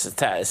 3-year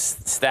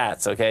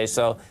stats, okay?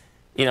 So,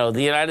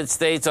 the United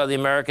States or the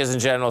Americas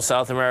in general,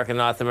 South America,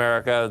 North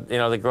America,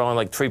 they're growing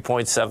like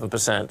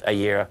 3.7% a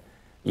year.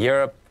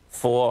 Europe,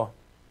 4%.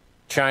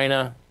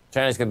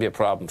 China's going to be a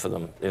problem for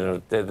them.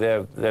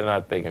 They're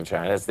not big in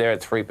China. They're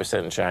at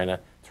 3% in China,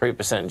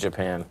 3% in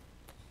Japan.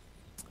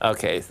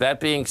 Okay, that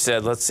being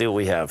said, let's see what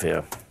we have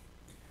here.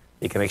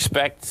 We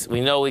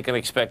know we can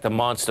expect a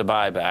monster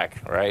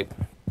buyback, right?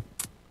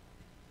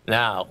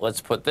 Now,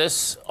 let's put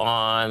this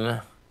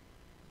on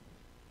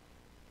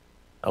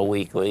a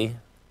weekly.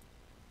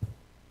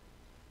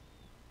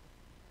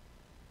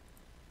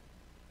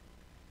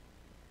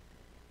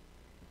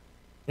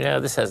 Yeah,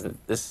 this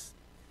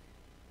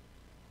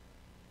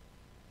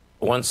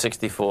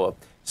 164.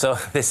 So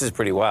this is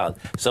pretty wild.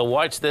 So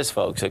watch this,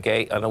 folks,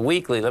 okay? On a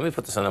weekly, let me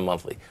put this on a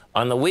monthly.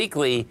 On the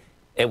weekly,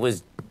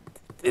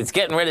 it's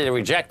getting ready to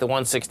reject the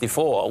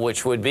 164,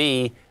 which would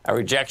be a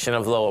rejection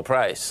of lower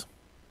price.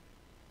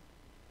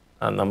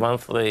 On the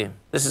monthly,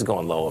 this is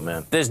going lower,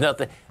 man. There's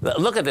nothing.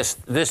 Look at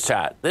this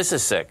chart. This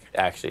is sick,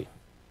 actually.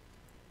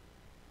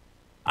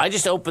 I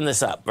just opened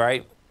this up,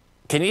 right?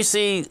 Can you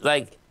see,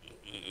 like,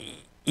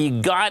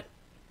 you got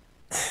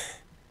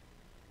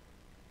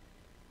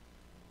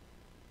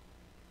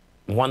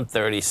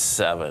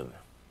 137.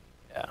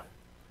 Yeah.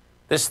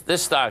 This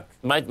stock,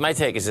 my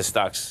take is this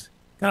stock's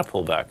gonna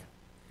pull back.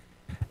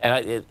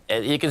 And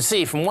you can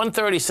see from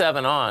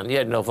 137 on, you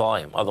had no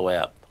volume all the way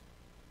up.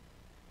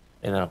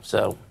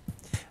 So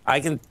I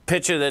can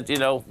picture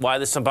that, why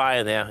there's some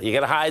buying there. You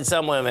gotta hide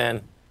somewhere,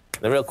 man.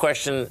 The real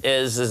question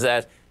is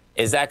that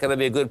gonna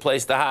be a good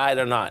place to hide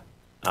or not?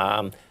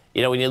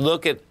 When you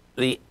look at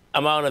the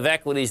amount of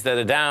equities that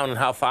are down and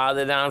how far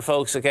they're down,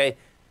 folks, okay?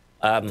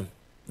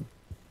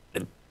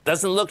 It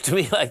doesn't look to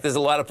me like there's a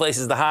lot of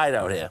places to hide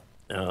out here.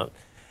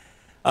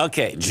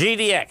 Okay,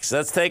 GDX.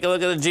 Let's take a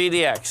look at the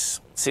GDX.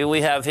 See what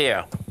we have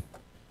here.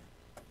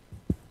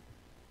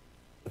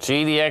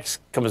 GDX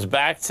comes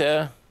back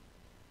to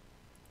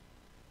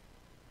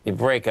the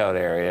breakout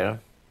area.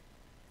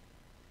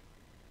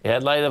 You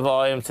had lighter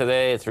volume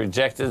today. It's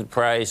rejected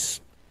price.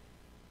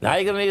 Now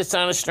you're going to need a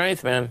sign of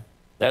strength, man.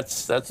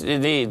 That's what you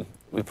need.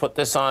 We put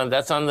this on.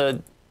 That's on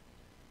the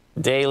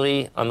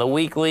daily. On the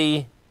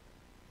weekly,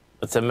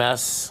 it's a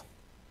mess.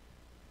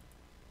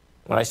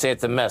 When I say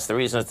it's a mess, the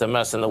reason it's a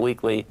mess on the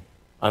weekly,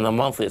 on the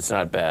monthly, it's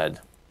not bad.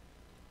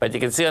 But you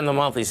can see on the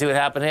monthly, see what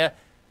happened here?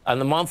 On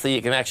the monthly,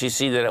 you can actually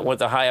see that it went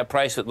to higher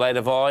price with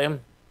lighter volume.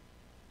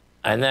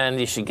 And then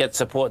you should get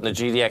support in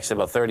the GDX at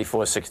about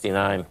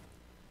 34.69.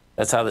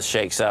 That's how this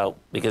shakes out,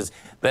 because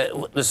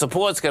the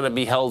support's going to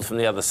be held from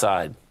the other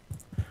side.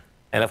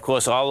 And, of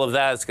course, all of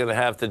that is going to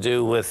have to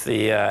do with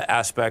the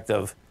aspect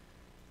of,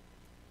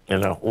 you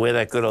know, where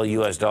that good old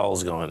U.S. dollar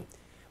is going.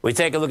 We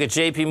take a look at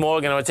J.P.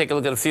 Morgan. I want to take a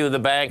look at a few of the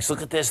banks.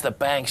 Look at this. The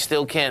banks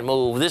still can't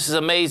move. This is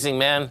amazing,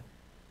 man.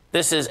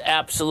 This is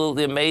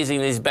absolutely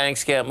amazing. These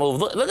banks can't move.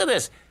 Look at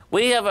this.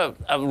 We have a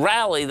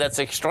rally that's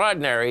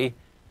extraordinary,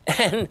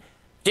 and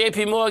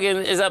J.P. Morgan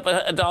is up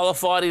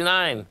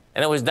 $1.49,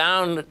 and it was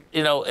down.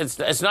 You know,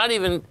 it's not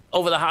even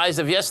over the highs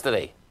of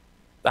yesterday.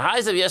 The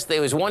highs of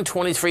yesterday was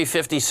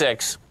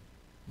 123.56.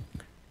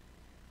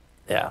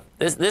 Yeah,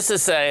 this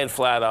is saying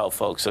flat out,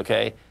 folks.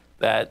 Okay,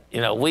 that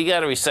we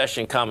got a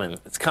recession coming.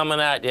 It's coming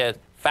at you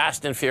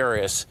fast and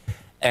furious,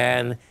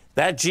 and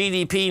that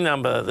GDP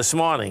number this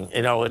morning.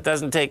 It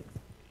doesn't take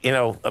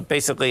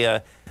basically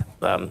a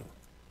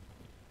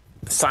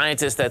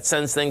scientist that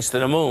sends things to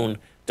the moon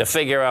to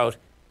figure out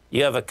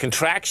you have a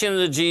contraction of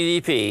the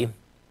GDP,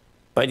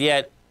 but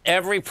yet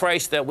every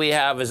price that we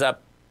have is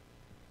up,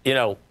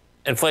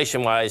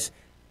 inflation-wise,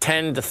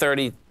 10 to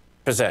 30%.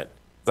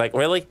 Like,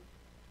 really?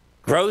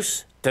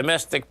 Gross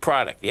domestic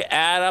product. You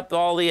add up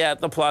all the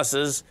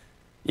pluses,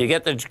 you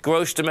get the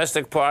gross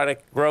domestic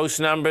product, gross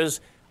numbers,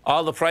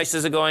 all the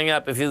prices are going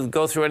up. If you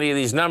go through any of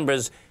these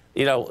numbers,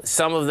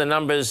 some of the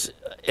numbers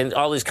in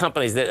all these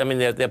companies,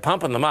 they're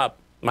pumping them up.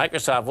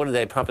 Microsoft, what did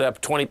they pump it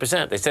up?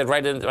 20%. They said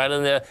right in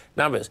their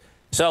numbers.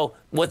 So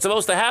what's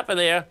supposed to happen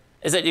there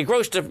is that your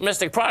gross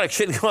domestic product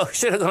should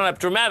have gone up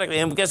dramatically,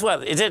 and guess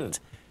what? It didn't.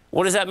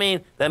 What does that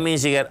mean? That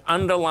means you get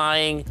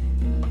underlying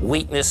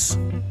weakness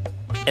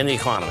in the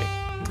economy.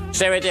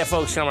 Stay right there,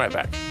 folks. Come right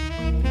back.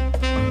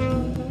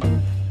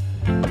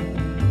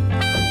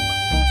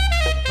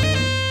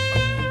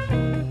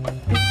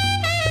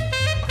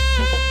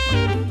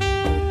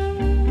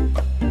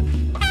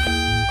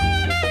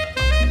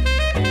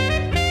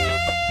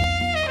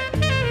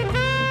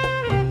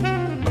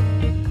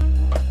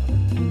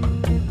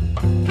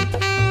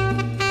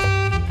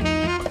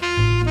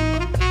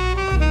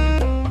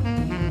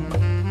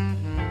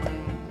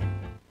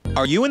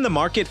 Are you in the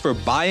market for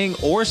buying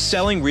or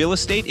selling real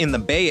estate in the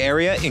Bay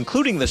Area,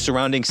 including the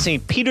surrounding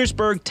St.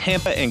 Petersburg,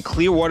 Tampa, and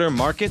Clearwater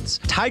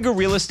markets? Tiger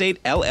Real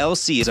Estate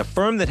LLC is a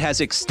firm that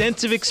has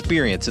extensive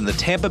experience in the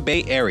Tampa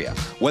Bay area.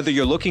 Whether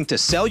you're looking to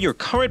sell your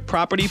current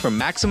property for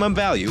maximum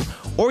value,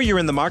 or you're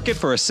in the market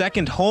for a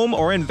second home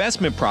or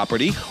investment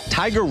property,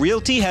 Tiger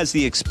Realty has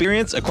the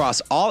experience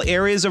across all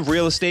areas of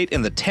real estate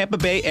in the Tampa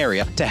Bay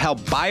area to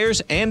help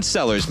buyers and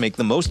sellers make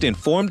the most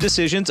informed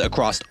decisions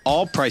across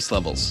all price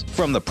levels.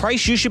 From the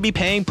price you should be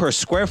paying per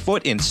square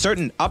foot in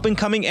certain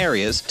up-and-coming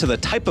areas to the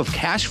type of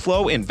cash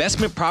flow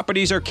investment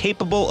properties are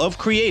capable of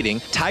creating,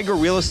 Tiger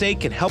Real Estate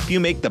can help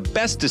you make the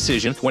best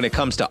decision when it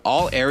comes to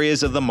all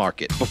areas of the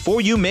market.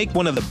 Before you make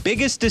one of the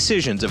biggest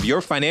decisions of your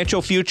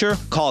financial future,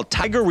 call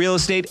Tiger Real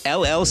Estate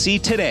LLC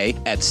today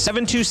at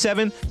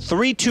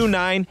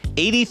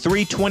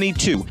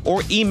 727-329-8322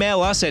 or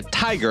email us at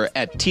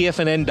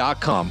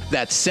tiger@tfnn.com.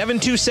 That's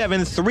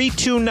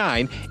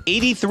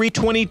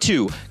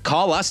 727-329-8322.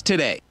 Call us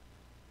today.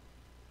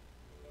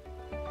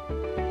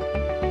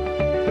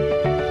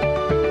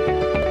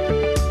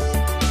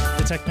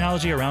 The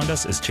technology around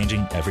us is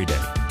changing every day.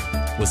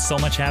 With so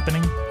much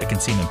happening, it can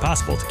seem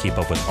impossible to keep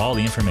up with all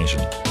the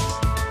information.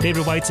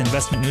 David White's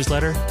investment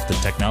newsletter, The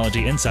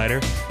Technology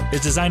Insider,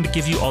 is designed to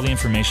give you all the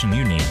information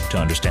you need to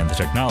understand the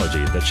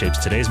technology that shapes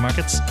today's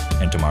markets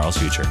and tomorrow's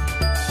future.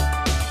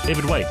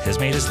 David White has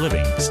made his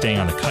living staying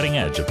on the cutting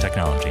edge of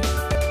technology.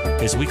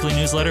 His weekly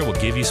newsletter will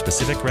give you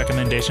specific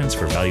recommendations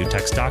for value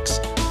tech stocks,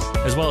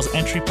 as well as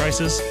entry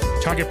prices,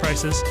 target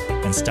prices,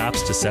 and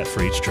stops to set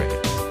for each trade.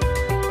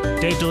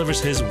 Dave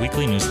delivers his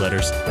weekly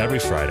newsletters every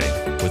Friday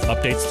with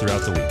updates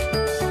throughout the week.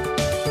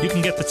 You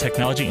can get the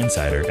Technology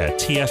Insider at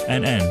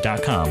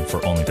TFNN.com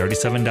for only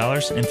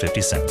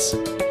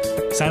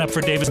 $37.50. Sign up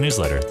for David's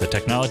newsletter, The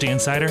Technology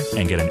Insider,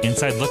 and get an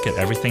inside look at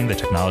everything the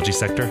technology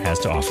sector has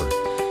to offer.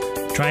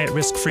 Try it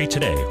risk-free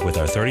today with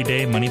our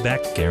 30-day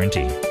money-back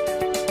guarantee.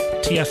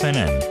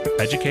 TFNN,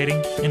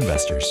 educating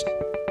investors.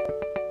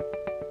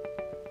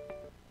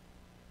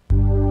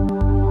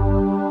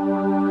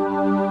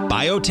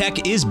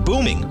 Biotech is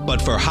booming,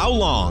 but for how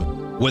long?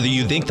 Whether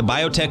you think the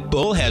biotech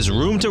bull has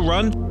room to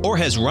run or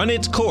has run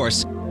its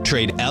course,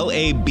 trade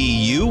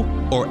LABU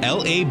or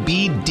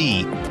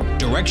LABD.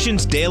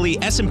 Direction's daily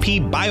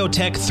S&P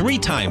Biotech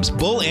 3x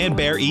Bull and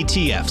Bear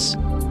ETFs.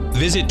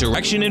 Visit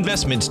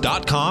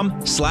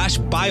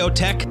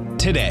directioninvestments.com/biotech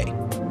today.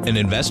 An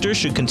investor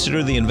should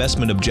consider the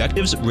investment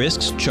objectives,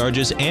 risks,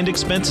 charges, and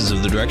expenses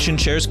of the Direction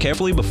shares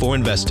carefully before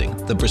investing.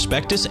 The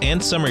prospectus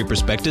and summary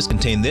prospectus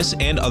contain this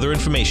and other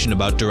information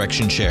about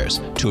Direction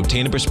shares. To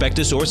obtain a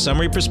prospectus or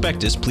summary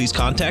prospectus, please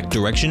contact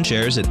Direction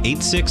shares at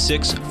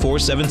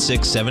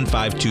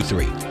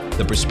 866-476-7523.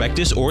 The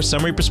prospectus or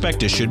summary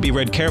prospectus should be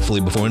read carefully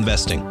before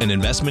investing. An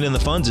investment in the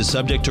funds is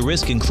subject to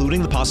risk,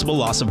 including the possible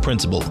loss of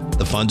principal.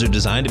 The funds are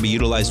designed to be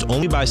utilized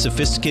only by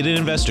sophisticated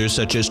investors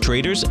such as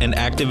traders and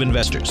active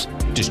investors.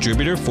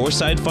 Distributor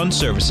Foreside Fund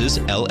Services,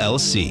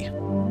 LLC.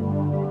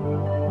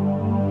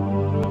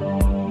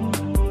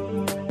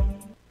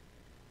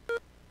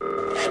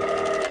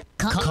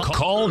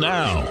 Call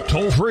now,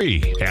 toll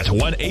free at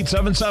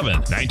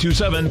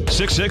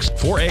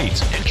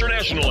 1-877-927-6648.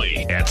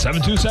 Internationally at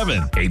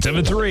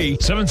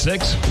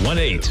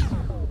 727-873-7618.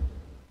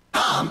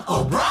 Tom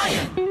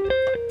O'Brien.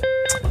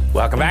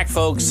 Welcome back,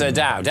 folks.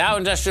 Dow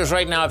Industrials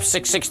right now up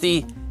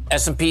 660.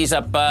 S&P's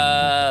up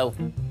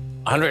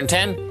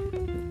 110.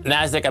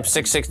 NASDAQ up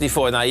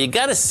 664. Now, you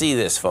got to see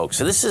this, folks.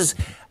 So this is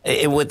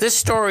what this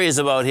story is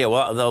about here.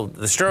 Well,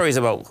 the story is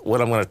about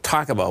what I'm going to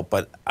talk about,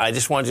 but I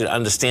just want you to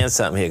understand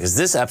something here, because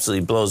this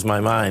absolutely blows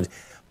my mind.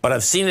 But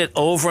I've seen it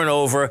over and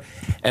over,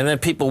 and then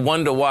people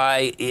wonder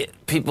why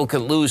people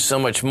can lose so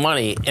much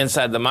money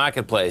inside the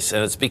marketplace.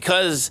 And it's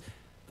because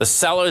the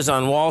sellers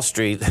on Wall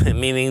Street,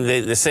 meaning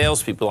the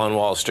salespeople on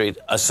Wall Street,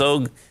 are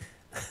so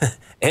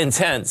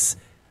intense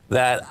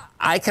that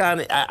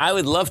I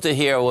would love to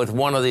hear what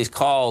one of these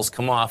calls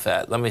come off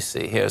at. Let me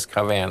see. Here's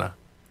Carvana,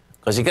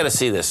 because you got to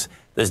see this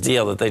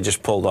deal that they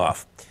just pulled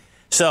off.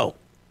 So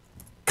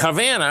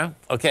Carvana,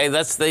 okay,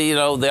 that's they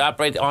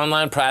operate the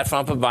online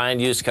platform for buying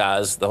used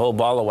cars, the whole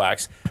ball of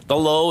wax. The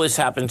low is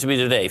happened to be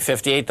today,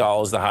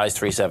 $58. The high is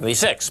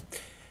 $376.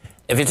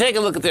 If you take a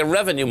look at their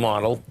revenue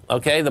model,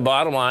 okay, the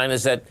bottom line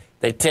is that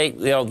they take,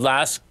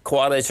 last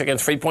quarter they took in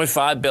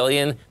 $3.5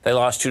 billion. They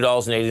lost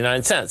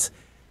 $2.89.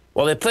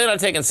 Well, they plan on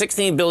taking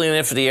 $16 billion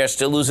in for the year,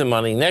 still losing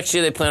money. Next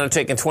year, they plan on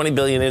taking $20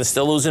 billion in,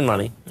 still losing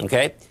money,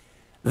 okay?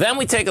 Then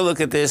we take a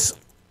look at this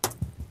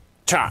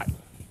chart.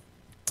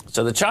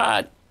 So the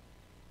chart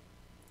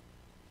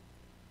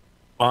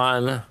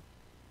I'm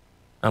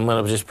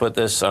going to just put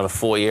this on a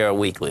 4-year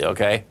weekly,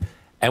 okay?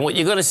 And what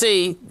you're going to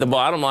see, the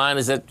bottom line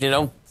is that,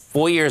 2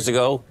 years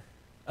ago,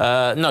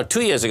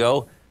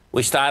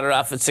 we started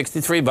off at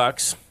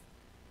 $63.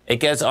 It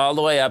gets all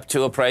the way up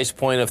to a price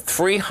point of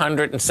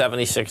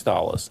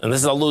 $376. And this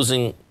is a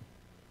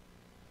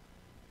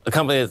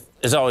company that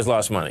has always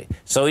lost money.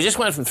 So we just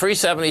went from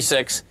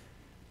 $376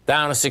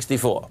 down to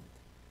 $64.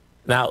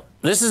 Now,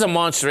 this is a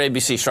monster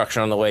ABC structure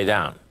on the way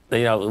down.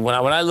 When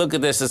I look at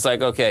this, it's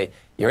like, okay,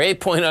 your A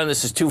point on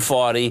this is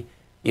 240.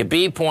 Your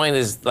B point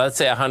is, let's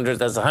say, 100.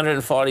 That's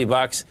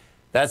 $140.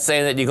 That's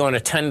saying that you're going to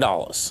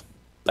 $10.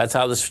 That's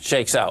how this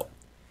shakes out.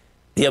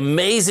 The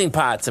amazing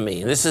part to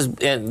me,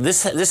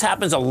 this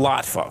happens a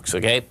lot, folks,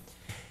 okay?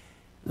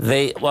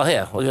 Here, look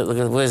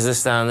at where's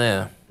this down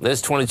there?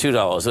 There's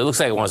 $22. It looks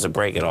like it wants to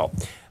break it all.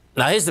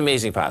 Now, here's the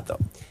amazing part, though.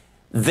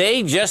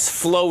 They just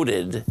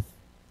floated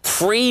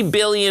 $3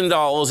 billion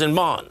in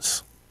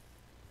bonds.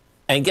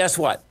 And guess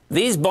what?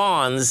 These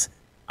bonds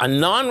are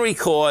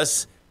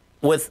non-recourse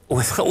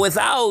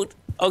without,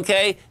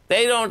 okay,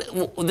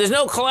 there's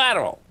no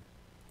collateral.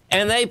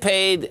 And they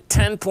paid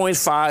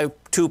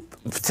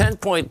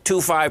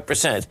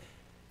 10.25%.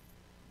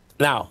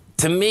 Now,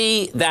 to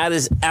me, that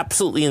is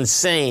absolutely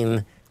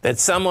insane that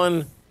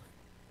someone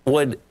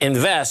would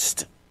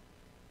invest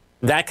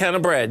that kind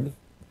of bread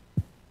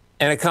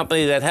in a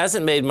company that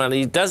hasn't made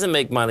money, doesn't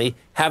make money,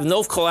 have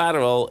no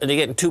collateral, and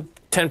you're getting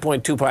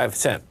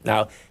 10.25%.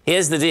 Now,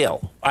 here's the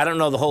deal. I don't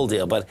know the whole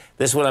deal, but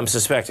this is what I'm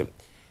suspecting.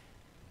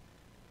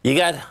 You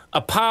got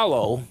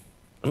Apollo.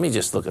 Let me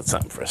just look at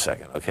something for a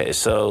second. Okay,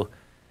 so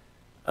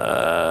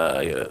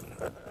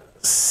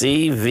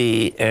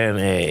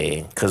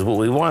CVNA, because what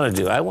we want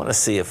to do, I want to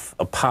see if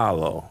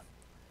Apollo,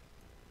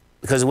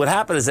 because what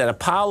happened is that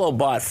Apollo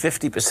bought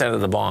 50%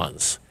 of the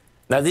bonds.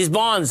 Now, these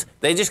bonds,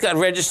 they just got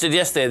registered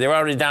yesterday. They're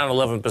already down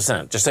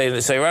 11%. Just say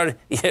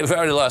you've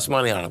already lost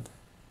money on them.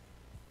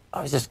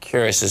 I was just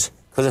curious,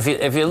 because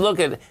if you look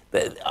at,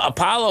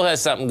 Apollo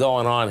has something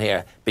going on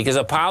here, because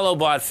Apollo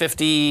bought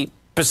 50%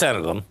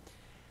 of them,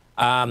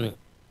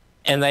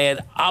 and they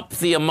had upped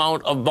the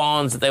amount of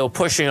bonds that they were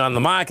pushing on the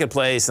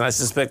marketplace, and I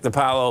suspect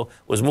Apollo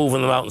was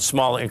moving them out in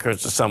smaller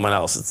increments to someone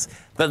else.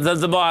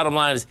 The bottom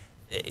line is,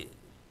 it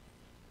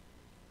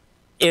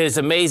is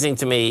amazing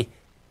to me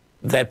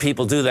that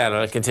people do that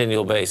on a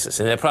continual basis,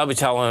 and they're probably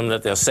telling them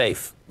that they're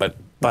safe. But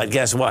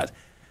guess what?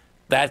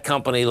 That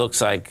company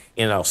looks like,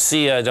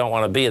 see ya, don't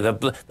want to be.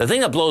 The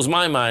thing that blows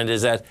my mind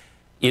is that,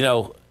 in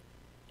a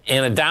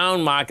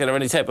down market or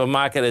any type of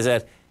market, is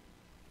that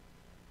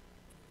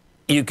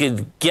you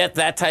could get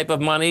that type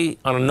of money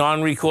on a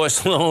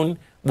non-recourse loan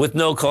with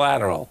no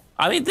collateral.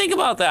 I mean, think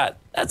about that.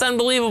 That's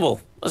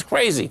unbelievable. That's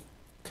crazy.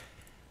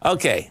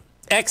 Okay,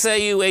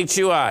 XAU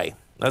HUI.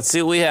 Let's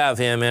see what we have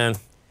here, man.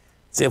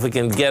 See if we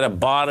can get a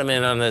bottom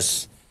in on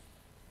this.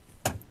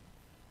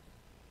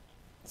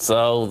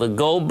 So the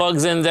gold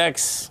bugs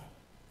index,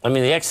 the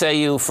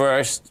XAU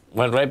first,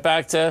 went right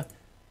back to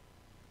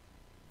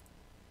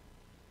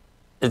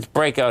its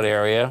breakout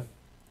area.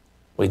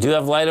 We do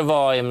have lighter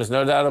volume, there's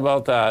no doubt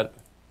about that.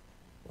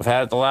 We've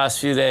had it the last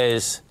few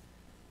days.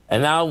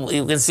 And now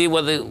you can see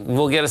whether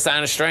we'll get a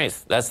sign of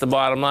strength. That's the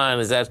bottom line,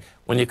 is that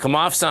when you come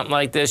off something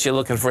like this, you're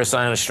looking for a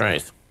sign of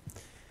strength.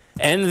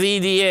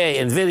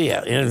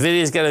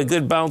 NVIDIA's got a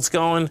good bounce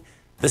going.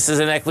 This is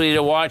an equity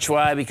to watch.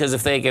 Why? Because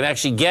if they can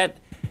actually get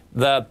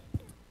the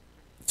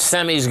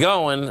semis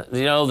going,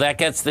 that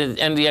gets the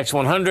NDX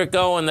 100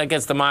 going, that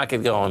gets the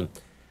market going.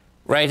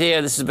 Right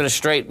here, this has been a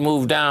straight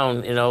move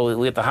down.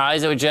 We get the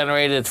highs that were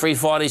generated at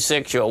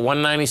 346, you're at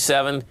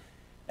 197,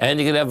 and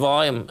you can have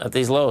volume at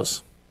these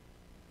lows.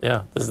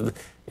 Yeah,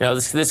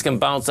 this can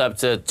bounce up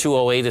to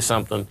 208 or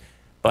something,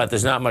 but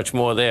there's not much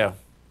more there.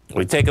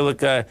 We take a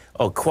look at,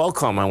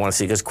 Qualcomm I want to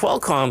see, because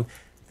Qualcomm,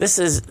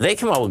 they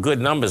came out with good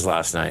numbers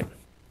last night.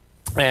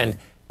 And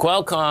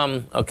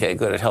Qualcomm, okay,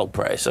 good, it held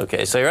price.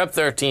 Okay, so you're up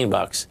 13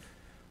 bucks.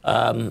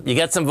 You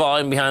get some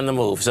volume behind the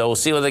move, so we'll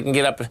see whether they can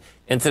get up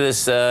into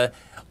this.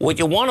 What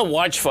you want to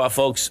watch for,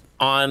 folks,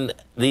 on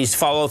these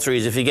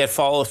follow-throughs, if you get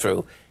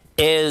follow-through,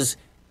 is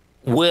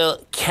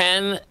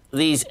can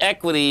these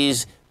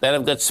equities that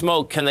have got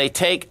smoke, can they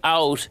take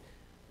out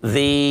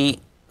the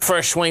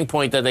first swing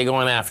point that they're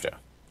going after?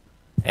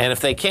 And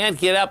if they can't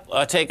get up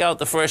or take out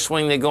the first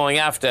swing they're going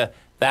after,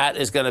 that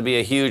is going to be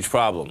a huge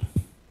problem.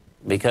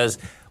 Because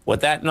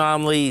what that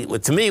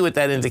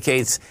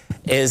indicates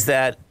is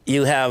that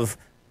you have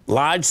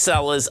large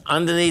sellers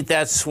underneath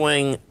that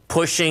swing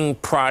pushing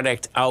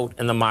product out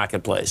in the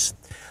marketplace.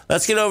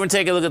 Let's get over and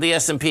take a look at the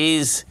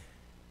S&Ps.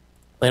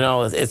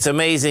 It's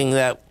amazing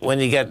that when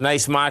you get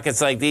nice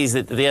markets like these,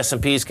 that the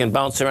S&Ps can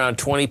bounce around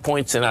 20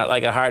 points in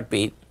like a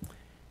heartbeat.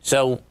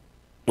 So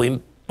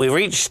we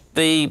reached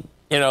the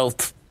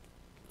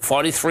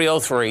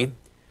 4303,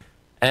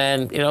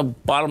 and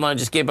bottom line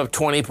just gave up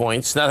 20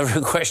 points. Now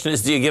the question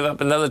is, do you give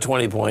up another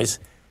 20 points?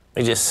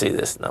 Let me just see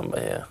this number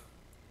here.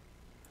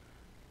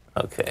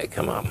 Okay,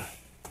 come on.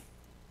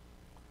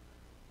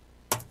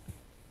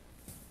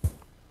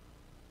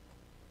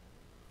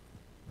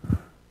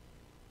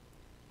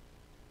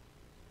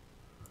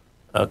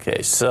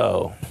 Okay,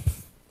 so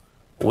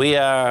we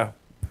are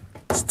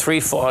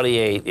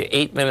 3:48,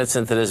 8 minutes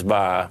into this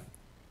bar.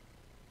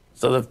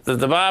 So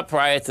the bar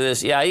prior to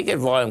this, yeah, you get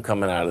volume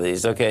coming out of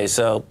these. Okay,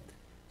 so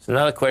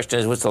another question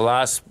is, what's the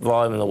last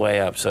volume on the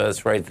way up? So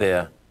that's right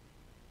there.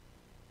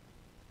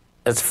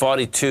 That's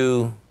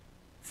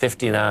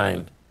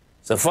 42.59.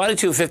 So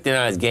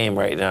 42.59 is game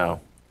right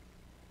now.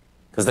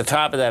 Because the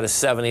top of that is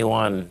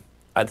 71.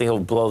 I think it'll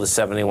blow the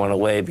 71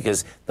 away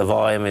because the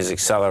volume is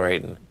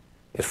accelerating.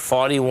 It's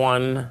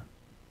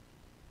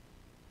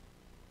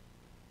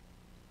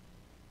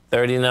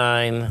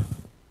 41.39,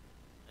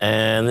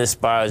 and this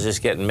bar is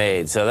just getting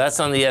made. So that's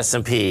on the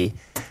S&P.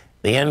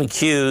 The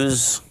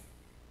NQs,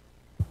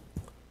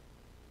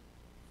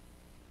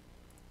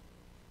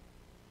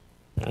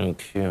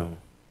 NQ.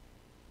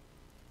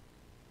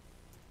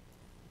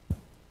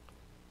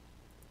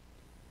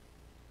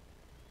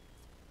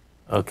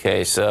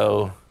 Okay,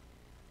 so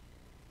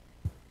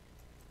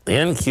the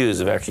NQs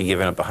have actually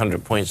given up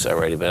 100 points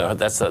already, but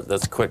that's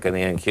quick on the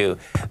NQ.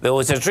 Though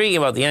what's intriguing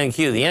about the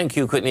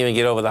NQ couldn't even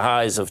get over the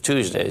highs of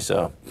Tuesday,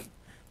 so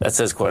that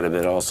says quite a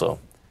bit also.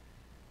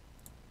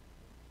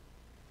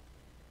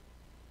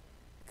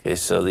 Okay,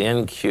 so the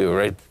NQ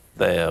right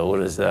there,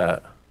 what is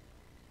that?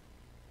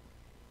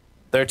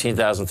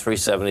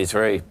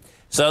 13,373.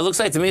 So it looks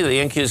like to me that the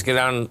NQs get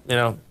down,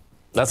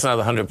 that's another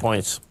 100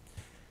 points.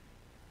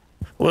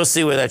 We'll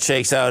see where that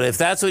shakes out. If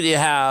that's what you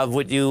have,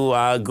 what you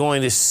are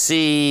going to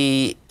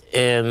see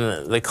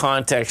in the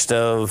context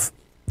of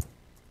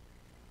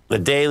the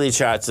daily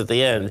charts at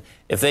the end,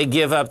 if they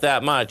give up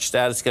that much,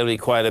 that's going to be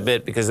quite a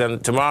bit, because then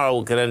tomorrow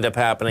what could end up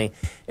happening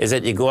is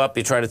that you go up,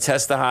 you try to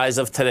test the highs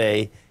of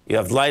today, you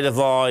have lighter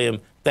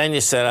volume, then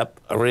you set up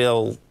a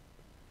real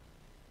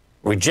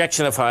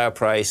rejection of higher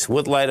price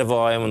with lighter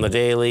volume on the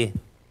daily.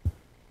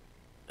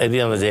 Maybe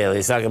on the daily.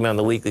 It's not going to be on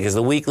the weekly, because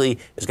the weekly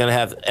is going to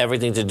have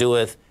everything to do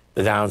with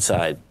the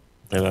downside,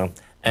 And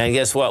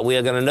guess what? We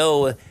are going to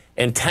know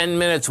in 10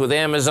 minutes with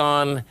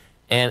Amazon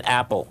and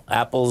Apple.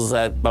 Apple's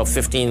at about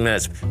 15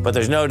 minutes. But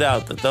there's no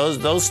doubt that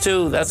those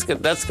two, that's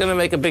going to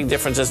make a big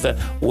difference as to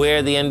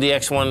where the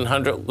NDX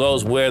 100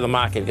 goes, where the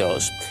market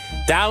goes.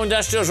 Dow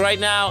Industrials right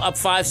now up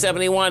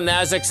 571.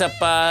 Nasdaq's up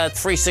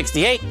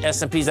 368.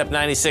 S&P's up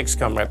 96.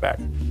 Come right back.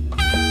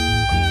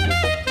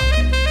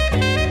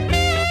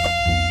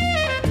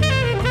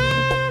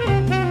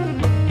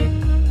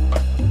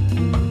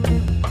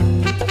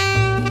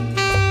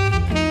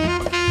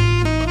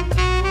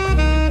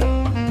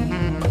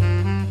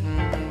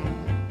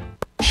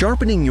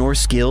 Sharpening your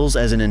skills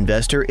as an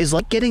investor is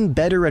like getting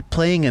better at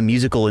playing a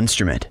musical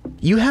instrument.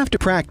 You have to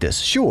practice,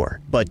 sure,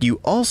 but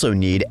you also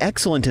need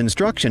excellent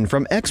instruction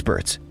from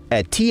experts.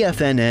 At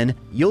TFNN,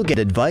 you'll get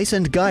advice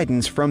and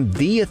guidance from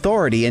the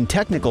authority in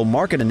technical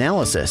market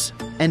analysis.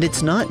 And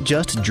it's not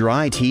just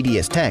dry,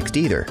 tedious text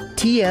either.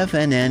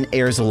 TFNN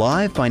airs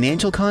live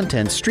financial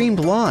content streamed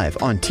live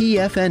on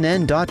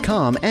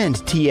TFNN.com and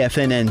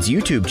TFNN's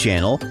YouTube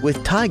channel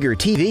with Tiger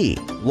TV,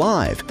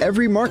 live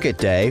every market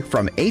day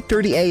from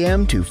 8:30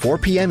 a.m. to 4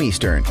 p.m.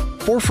 Eastern,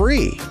 for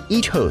free.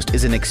 Each host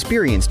is an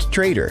experienced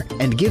trader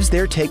and gives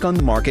their take on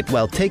the market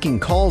while taking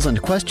calls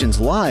and questions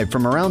live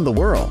from around the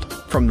world.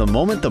 From the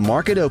moment the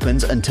market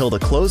opens until the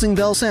closing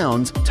bell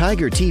sounds,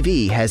 Tiger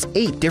TV has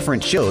 8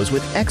 different shows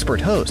with expert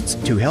hosts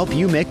to help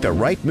you make the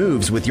right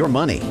moves with your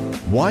money.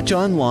 Watch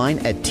online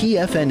at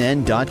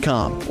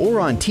TFNN.com or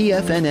on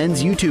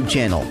TFNN's YouTube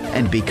channel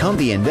and become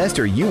the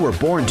investor you were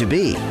born to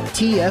be.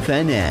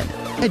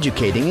 TFNN,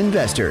 educating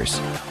investors.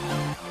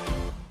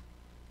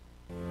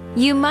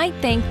 You might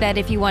think that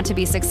if you want to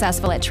be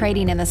successful at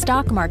trading in the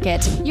stock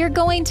market, you're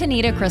going to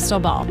need a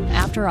crystal ball.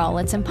 After all,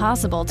 it's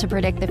impossible to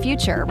predict the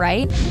future,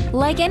 right?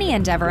 Like any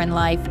endeavor in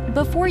life,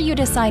 before you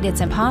decide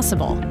it's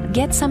impossible,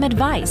 get some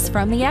advice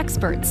from the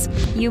experts.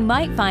 You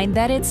might find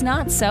that it's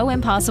not so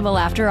impossible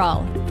after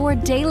all. For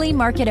daily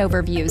market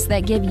overviews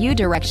that give you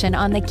direction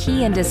on the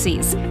key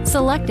indices,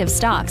 selective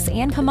stocks,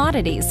 and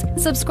commodities,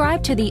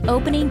 subscribe to the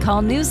Opening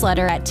Call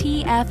newsletter at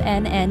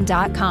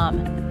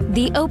TFNN.com.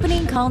 The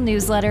Opening Call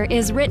newsletter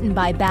is written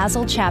by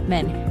Basil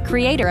Chapman,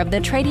 creator of the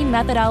trading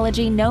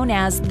methodology known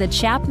as the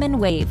Chapman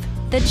Wave.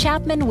 The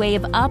Chapman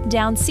Wave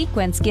up-down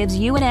sequence gives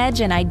you an edge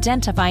in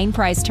identifying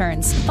price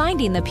turns,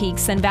 finding the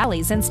peaks and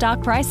valleys in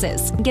stock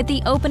prices. Get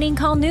the Opening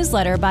Call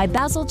newsletter by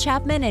Basil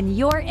Chapman in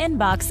your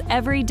inbox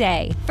every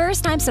day.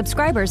 First-time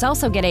subscribers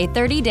also get a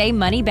 30-day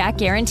money-back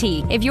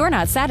guarantee. If you're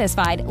not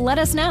satisfied, let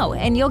us know,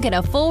 and you'll get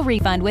a full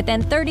refund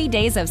within 30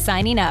 days of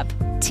signing up.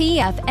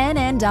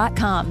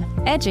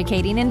 TFNN.com,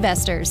 educating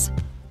investors.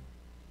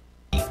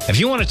 If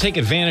you want to take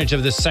advantage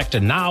of this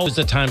sector, now is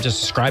the time to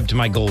subscribe to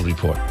my Gold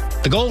Report.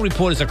 The Gold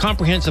Report is a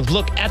comprehensive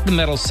look at the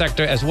metals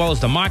sector as well as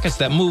the markets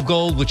that move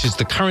gold, which is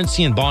the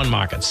currency and bond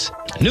markets.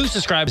 New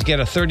subscribers get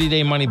a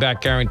 30-day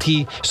money-back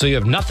guarantee, so you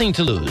have nothing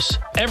to lose.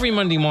 Every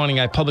Monday morning,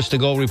 I publish the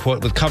Gold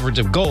Report with coverage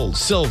of gold,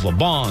 silver,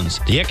 bonds,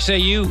 the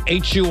XAU,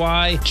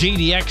 HUI,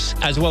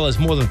 GDX, as well as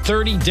more than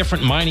 30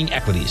 different mining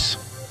equities.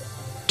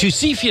 To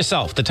see for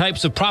yourself the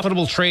types of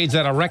profitable trades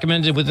that are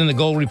recommended within the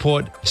Gold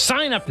Report,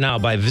 sign up now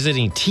by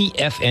visiting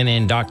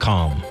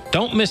TFNN.com.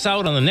 Don't miss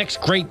out on the next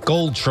great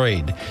gold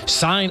trade.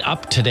 Sign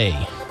up today.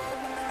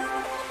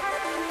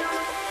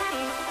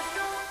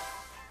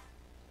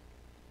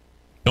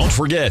 Don't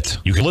forget,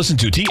 you can listen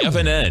to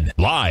TFNN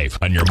live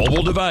on your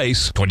mobile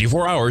device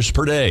 24 hours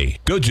per day.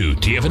 Go to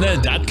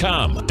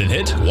TFNN.com, then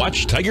hit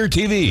Watch Tiger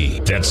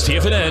TV. That's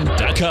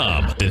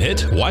TFNN.com, then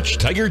hit Watch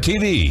Tiger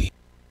TV.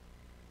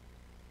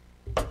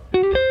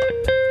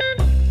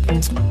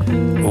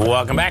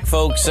 Welcome back,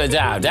 folks.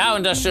 Dow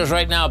Industrials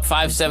right now up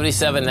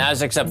 577.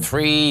 Nasdaq's up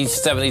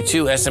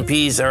 372.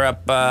 S&Ps are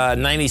up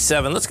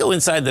 97. Let's go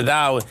inside the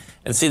Dow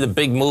and see the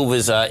big move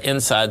is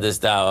inside this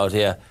Dow out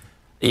here.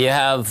 You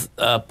have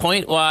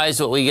point-wise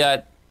what we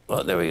got.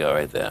 Well, there we go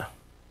right there.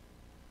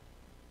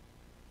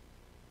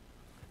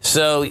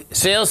 So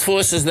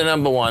Salesforce is the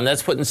number one.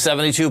 That's putting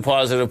 72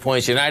 positive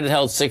points. United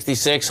Health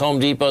 66. Home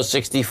Depot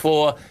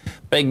 64.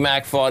 Big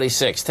Mac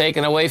 46.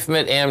 Taken away from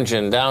it,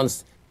 Amgen down,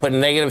 putting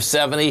negative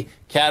 70.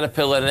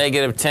 Caterpillar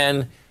negative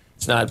 10.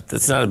 It's not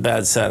a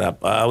bad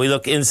setup. We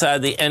look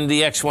inside the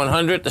NDX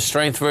 100, the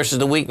strength versus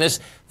the weakness.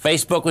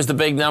 Facebook was the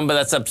big number.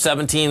 That's up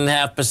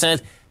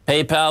 17.5%.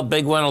 PayPal,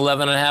 big one,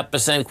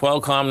 11.5%.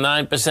 Qualcomm,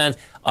 9%.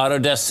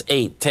 Autodesk,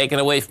 8%. Taken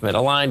away from it.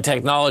 Align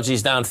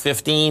Technologies down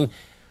 15%.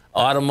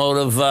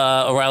 Automotive,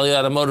 O'Reilly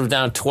Automotive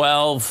down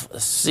 12%.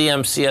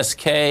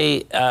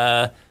 CMCSK,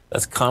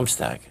 that's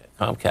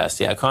Comcast.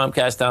 Yeah,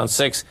 Comcast down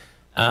 6%.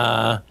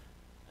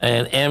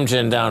 And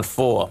Amgen down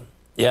 4%.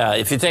 Yeah,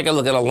 if you take a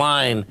look at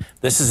Align,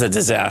 this is a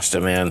disaster,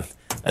 man.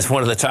 As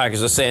one of the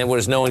talkers was saying,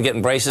 is no one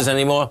getting braces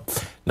anymore?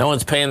 No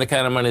one's paying the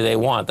kind of money they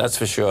want, that's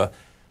for sure.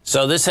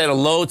 So this had a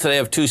low today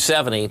of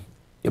 270.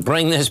 You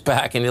bring this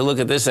back and you look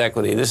at this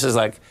equity. This is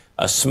like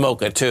a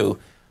smoker, too.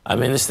 I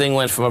mean, this thing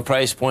went from a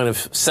price point of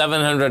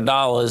 $700,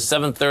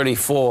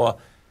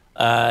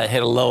 $734,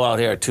 hit a low out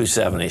here at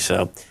 270.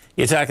 So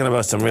you're talking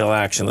about some real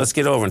action. Let's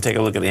get over and take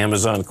a look at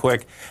Amazon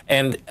quick.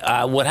 And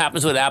what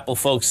happens with Apple,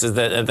 folks, is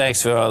that, and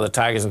thanks for all the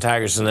tigers and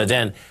tigers in the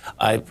den.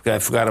 I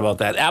forgot about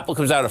that. Apple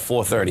comes out at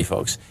 4:30,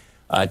 folks.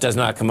 It does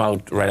not come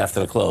out right after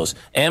the close.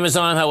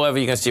 Amazon, however,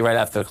 you can see right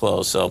after the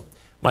close. So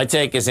my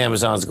take is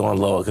Amazon's going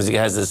lower because it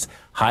has this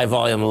high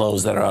volume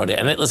lows that are out there.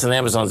 And listen,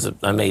 Amazon's an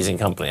amazing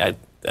company.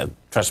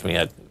 Trust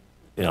me,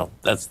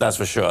 that's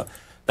for sure.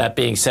 That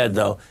being said,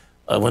 though,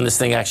 when this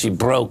thing actually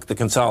broke the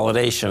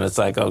consolidation, it's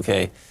like,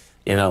 okay,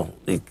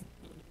 it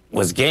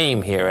was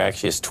game here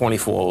actually is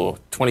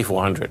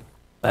 2,400.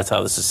 That's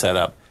how this is set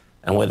up.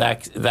 And where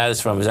that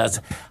is from is that's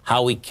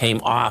how we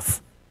came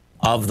off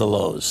of the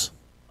lows,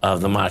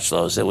 of the March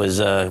lows. It was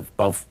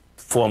about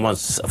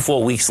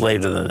 4 weeks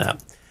later than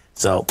that.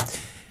 So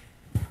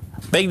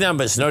big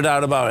numbers, no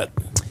doubt about it.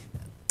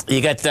 You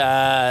got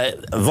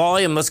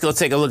volume. Let's go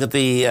take a look at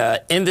the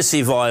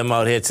indice volume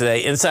out here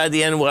today. Inside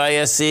the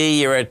NYSE,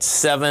 you're at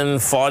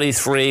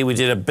 743. We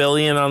did $1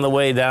 billion on the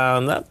way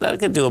down. That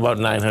could do about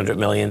 900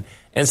 million.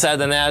 Inside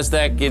the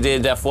NASDAQ, you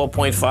did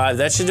 4.5.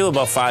 That should do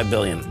about 5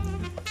 billion.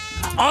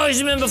 Always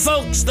remember,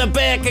 folks, the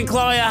bear can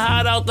claw your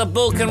heart out, the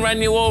bull can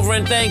run you over,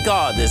 and thank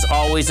God there's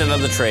always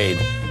another trade.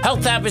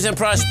 Health, happiness, and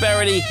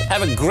prosperity.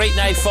 Have a great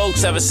night,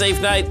 folks. Have a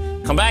safe night.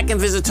 Come back and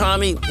visit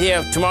Tommy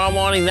here tomorrow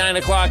morning, 9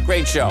 o'clock.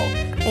 Great show.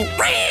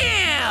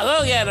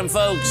 Look at him,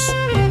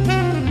 folks.